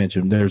 like you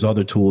mentioned, there's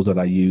other tools that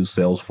I use,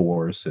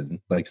 Salesforce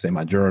and say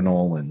my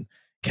journal and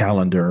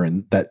calendar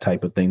and that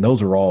type of thing.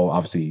 Those are all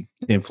obviously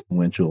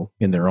influential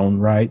in their own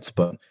rights.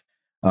 But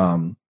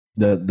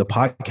the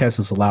podcast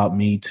has allowed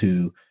me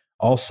to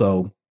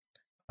also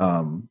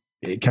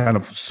it kind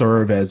of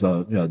serve as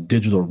a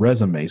digital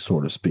resume,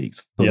 so to speak.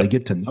 So they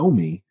get to know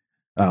me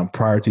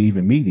prior to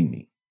even meeting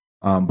me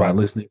by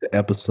listening to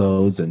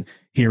episodes and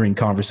hearing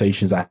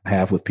conversations I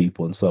have with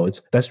people. And so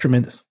that's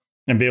tremendous.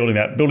 And building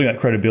that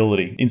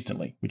credibility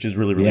instantly, which is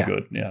really, really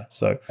good. Yeah.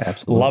 So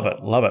absolutely.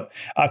 Love it.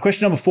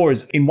 Question number 4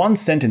 is, in one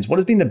sentence, what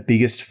has been the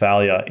biggest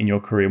failure in your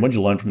career? What did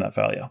you learn from that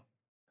failure?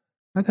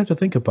 I'd have to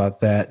think about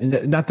that.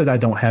 And not that I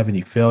don't have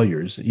any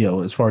failures,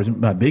 as far as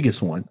my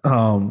biggest one.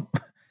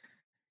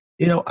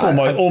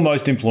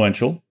 almost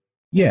influential.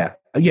 Yeah.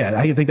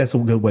 I think that's a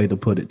good way to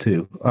put it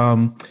too.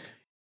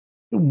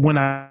 When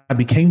I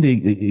became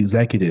the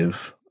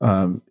executive,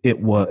 it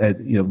was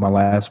at my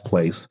last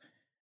place.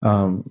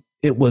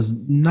 It was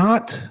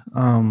not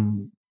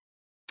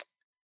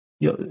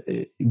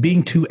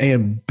being too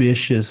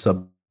ambitious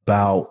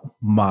about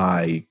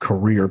my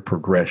career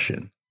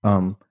progression.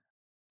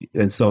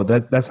 And so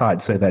that's how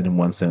I'd say that in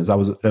one sense. I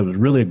was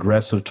really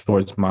aggressive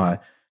towards my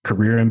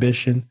career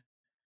ambition,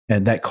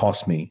 and that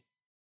cost me,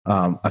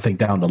 I think,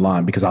 down the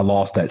line, because I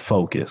lost that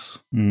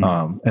focus,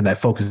 and that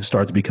focus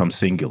started to become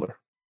singular.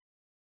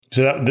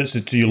 So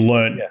so you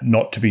learn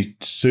not to be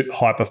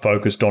hyper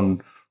focused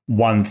on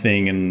one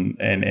thing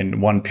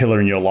and one pillar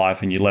in your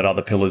life, and you let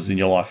other pillars in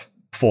your life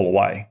fall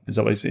away. Is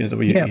that what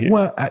you hear?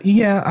 Well,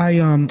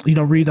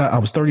 Reed, I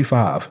was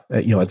 35,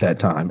 at that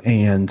time,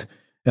 and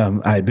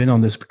I had been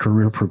on this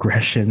career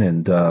progression,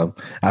 and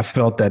I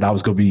felt that I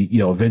was going to be,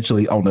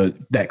 eventually on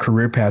that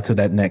career path to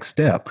that next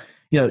step.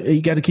 You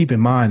got to keep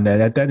in mind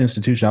that at that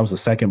institution, I was the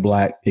second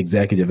Black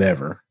executive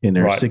ever in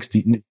their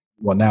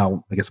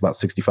now I guess about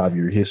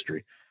 65-year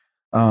history.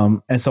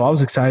 And so I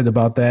was excited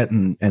about that,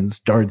 and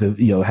started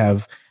to,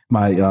 have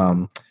my, I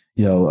don't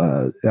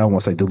want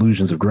to say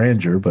delusions of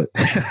grandeur, but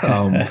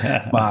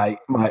my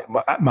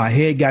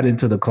head got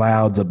into the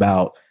clouds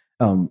about,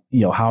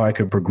 how I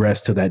could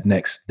progress to that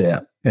next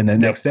step. And the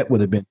next step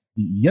would have been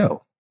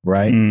CEO,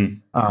 right?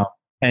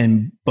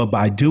 But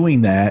by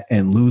doing that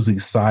and losing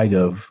sight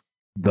of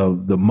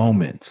the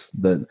moments,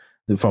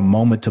 from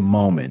moment to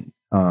moment,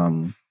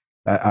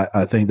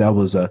 I think that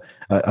was a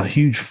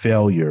huge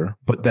failure,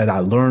 but that I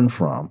learned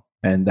from,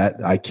 and that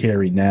I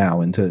carry now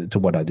into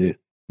what I do.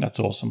 That's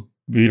awesome.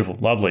 Beautiful.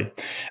 Lovely.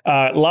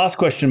 Last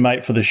question,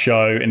 mate, for the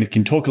show, and you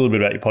can talk a little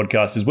bit about your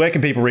podcast, is where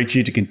can people reach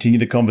you to continue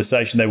the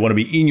conversation? They want to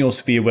be in your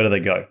sphere. Where do they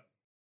go?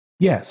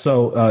 Yeah.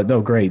 So,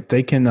 great.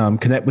 They can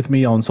connect with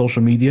me on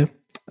social media.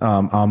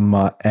 I'm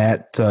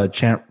at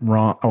Champ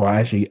Ron, or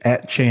actually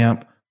at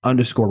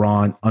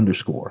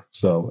Champ_Ron_.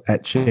 So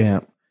at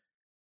Champ_Ron_.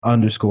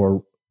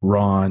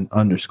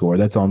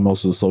 That's on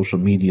most of the social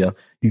media.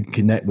 You can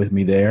connect with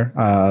me there.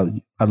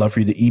 I'd love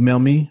for you to email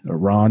me,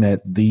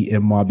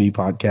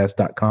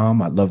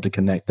 ron@themybpodcast.com. I'd love to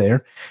connect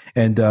there.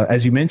 And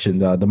as you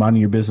mentioned, the Minding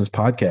Your Business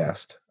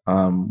podcast,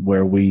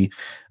 where we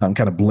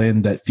kind of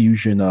blend that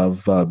fusion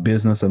of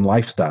business and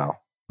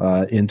lifestyle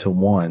into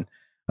one.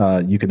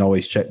 You can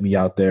always check me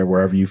out there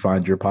wherever you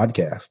find your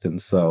podcast.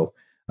 And so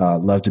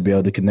love to be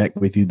able to connect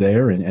with you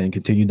there and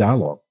continue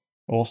dialogue.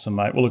 Awesome,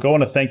 mate. Well, look, I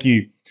want to thank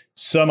you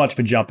so much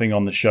for jumping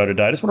on the show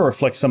today. I just want to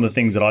reflect some of the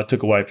things that I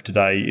took away for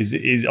today. Is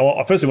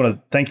firstly, I want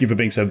to thank you for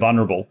being so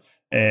vulnerable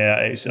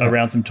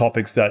around some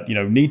topics that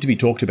need to be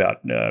talked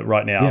about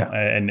right now,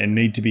 and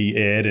need to be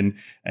aired.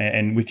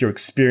 And with your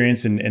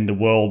experience in the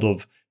world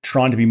of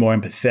trying to be more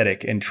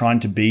empathetic and trying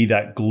to be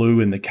that glue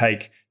in the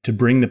cake to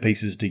bring the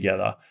pieces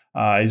together,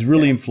 is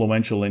really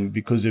influential. And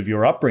because of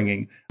your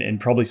upbringing and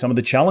probably some of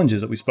the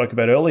challenges that we spoke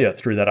about earlier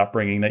through that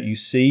upbringing that you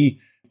see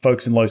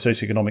folks in low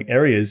socioeconomic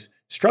areas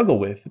struggle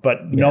with,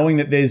 but knowing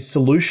that there's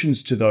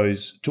solutions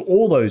to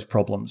all those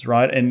problems,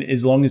 right? And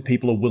as long as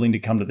people are willing to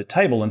come to the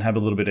table and have a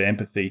little bit of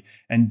empathy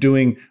and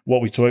doing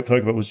what we talked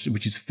about,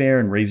 which is fair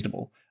and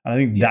reasonable. And I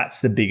think that's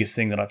the biggest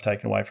thing that I've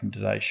taken away from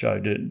today's show.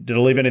 Did I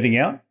leave anything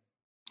out?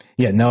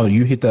 Yeah, no,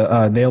 you hit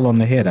the nail on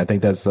the head. I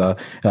think that's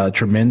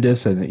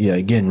tremendous. And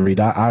again, Reed,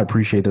 I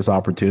appreciate this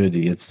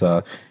opportunity. It's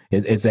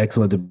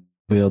excellent to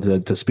be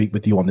able to speak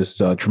with you on this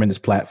tremendous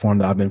platform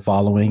that I've been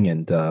following.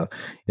 And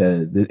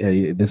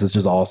this is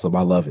just awesome.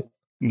 I love it.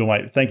 No,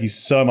 mate, thank you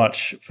so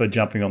much for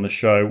jumping on the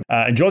show.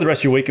 Enjoy the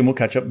rest of your week, and we'll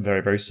catch up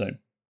very, very soon.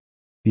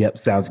 Yep,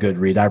 sounds good,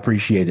 Reed. I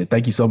appreciate it.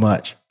 Thank you so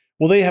much.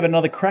 Well, there you have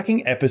another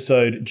cracking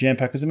episode,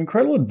 jam-packed with some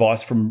incredible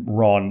advice from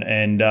Ron.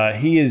 And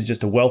he is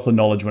just a wealth of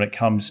knowledge when it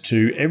comes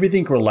to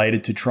everything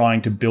related to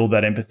trying to build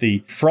that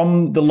empathy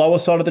from the lower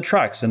side of the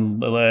tracks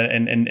and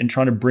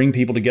trying to bring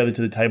people together to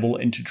the table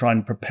and to try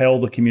and propel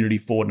the community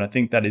forward. And I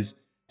think that is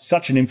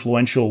such an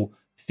influential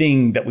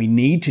thing that we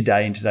need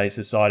today in today's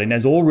society. And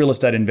as all real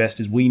estate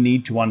investors, we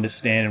need to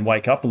understand and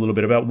wake up a little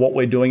bit about what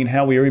we're doing and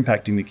how we are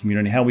impacting the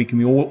community, how we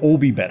can all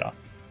be better.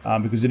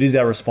 Because it is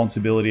our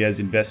responsibility as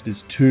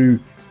investors to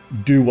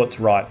do what's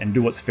right and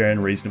do what's fair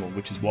and reasonable,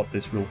 which is what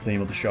this real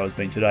theme of the show has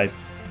been today.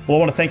 Well, I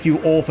want to thank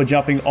you all for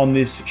jumping on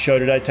this show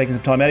today, taking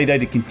some time out of your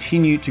day to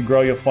continue to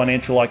grow your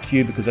financial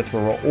IQ, because that's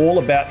what we're all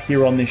about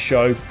here on this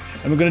show.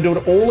 And we're going to do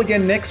it all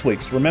again next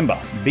week. So remember,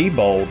 be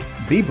bold,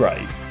 be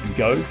brave, and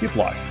go give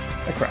life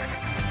a crack.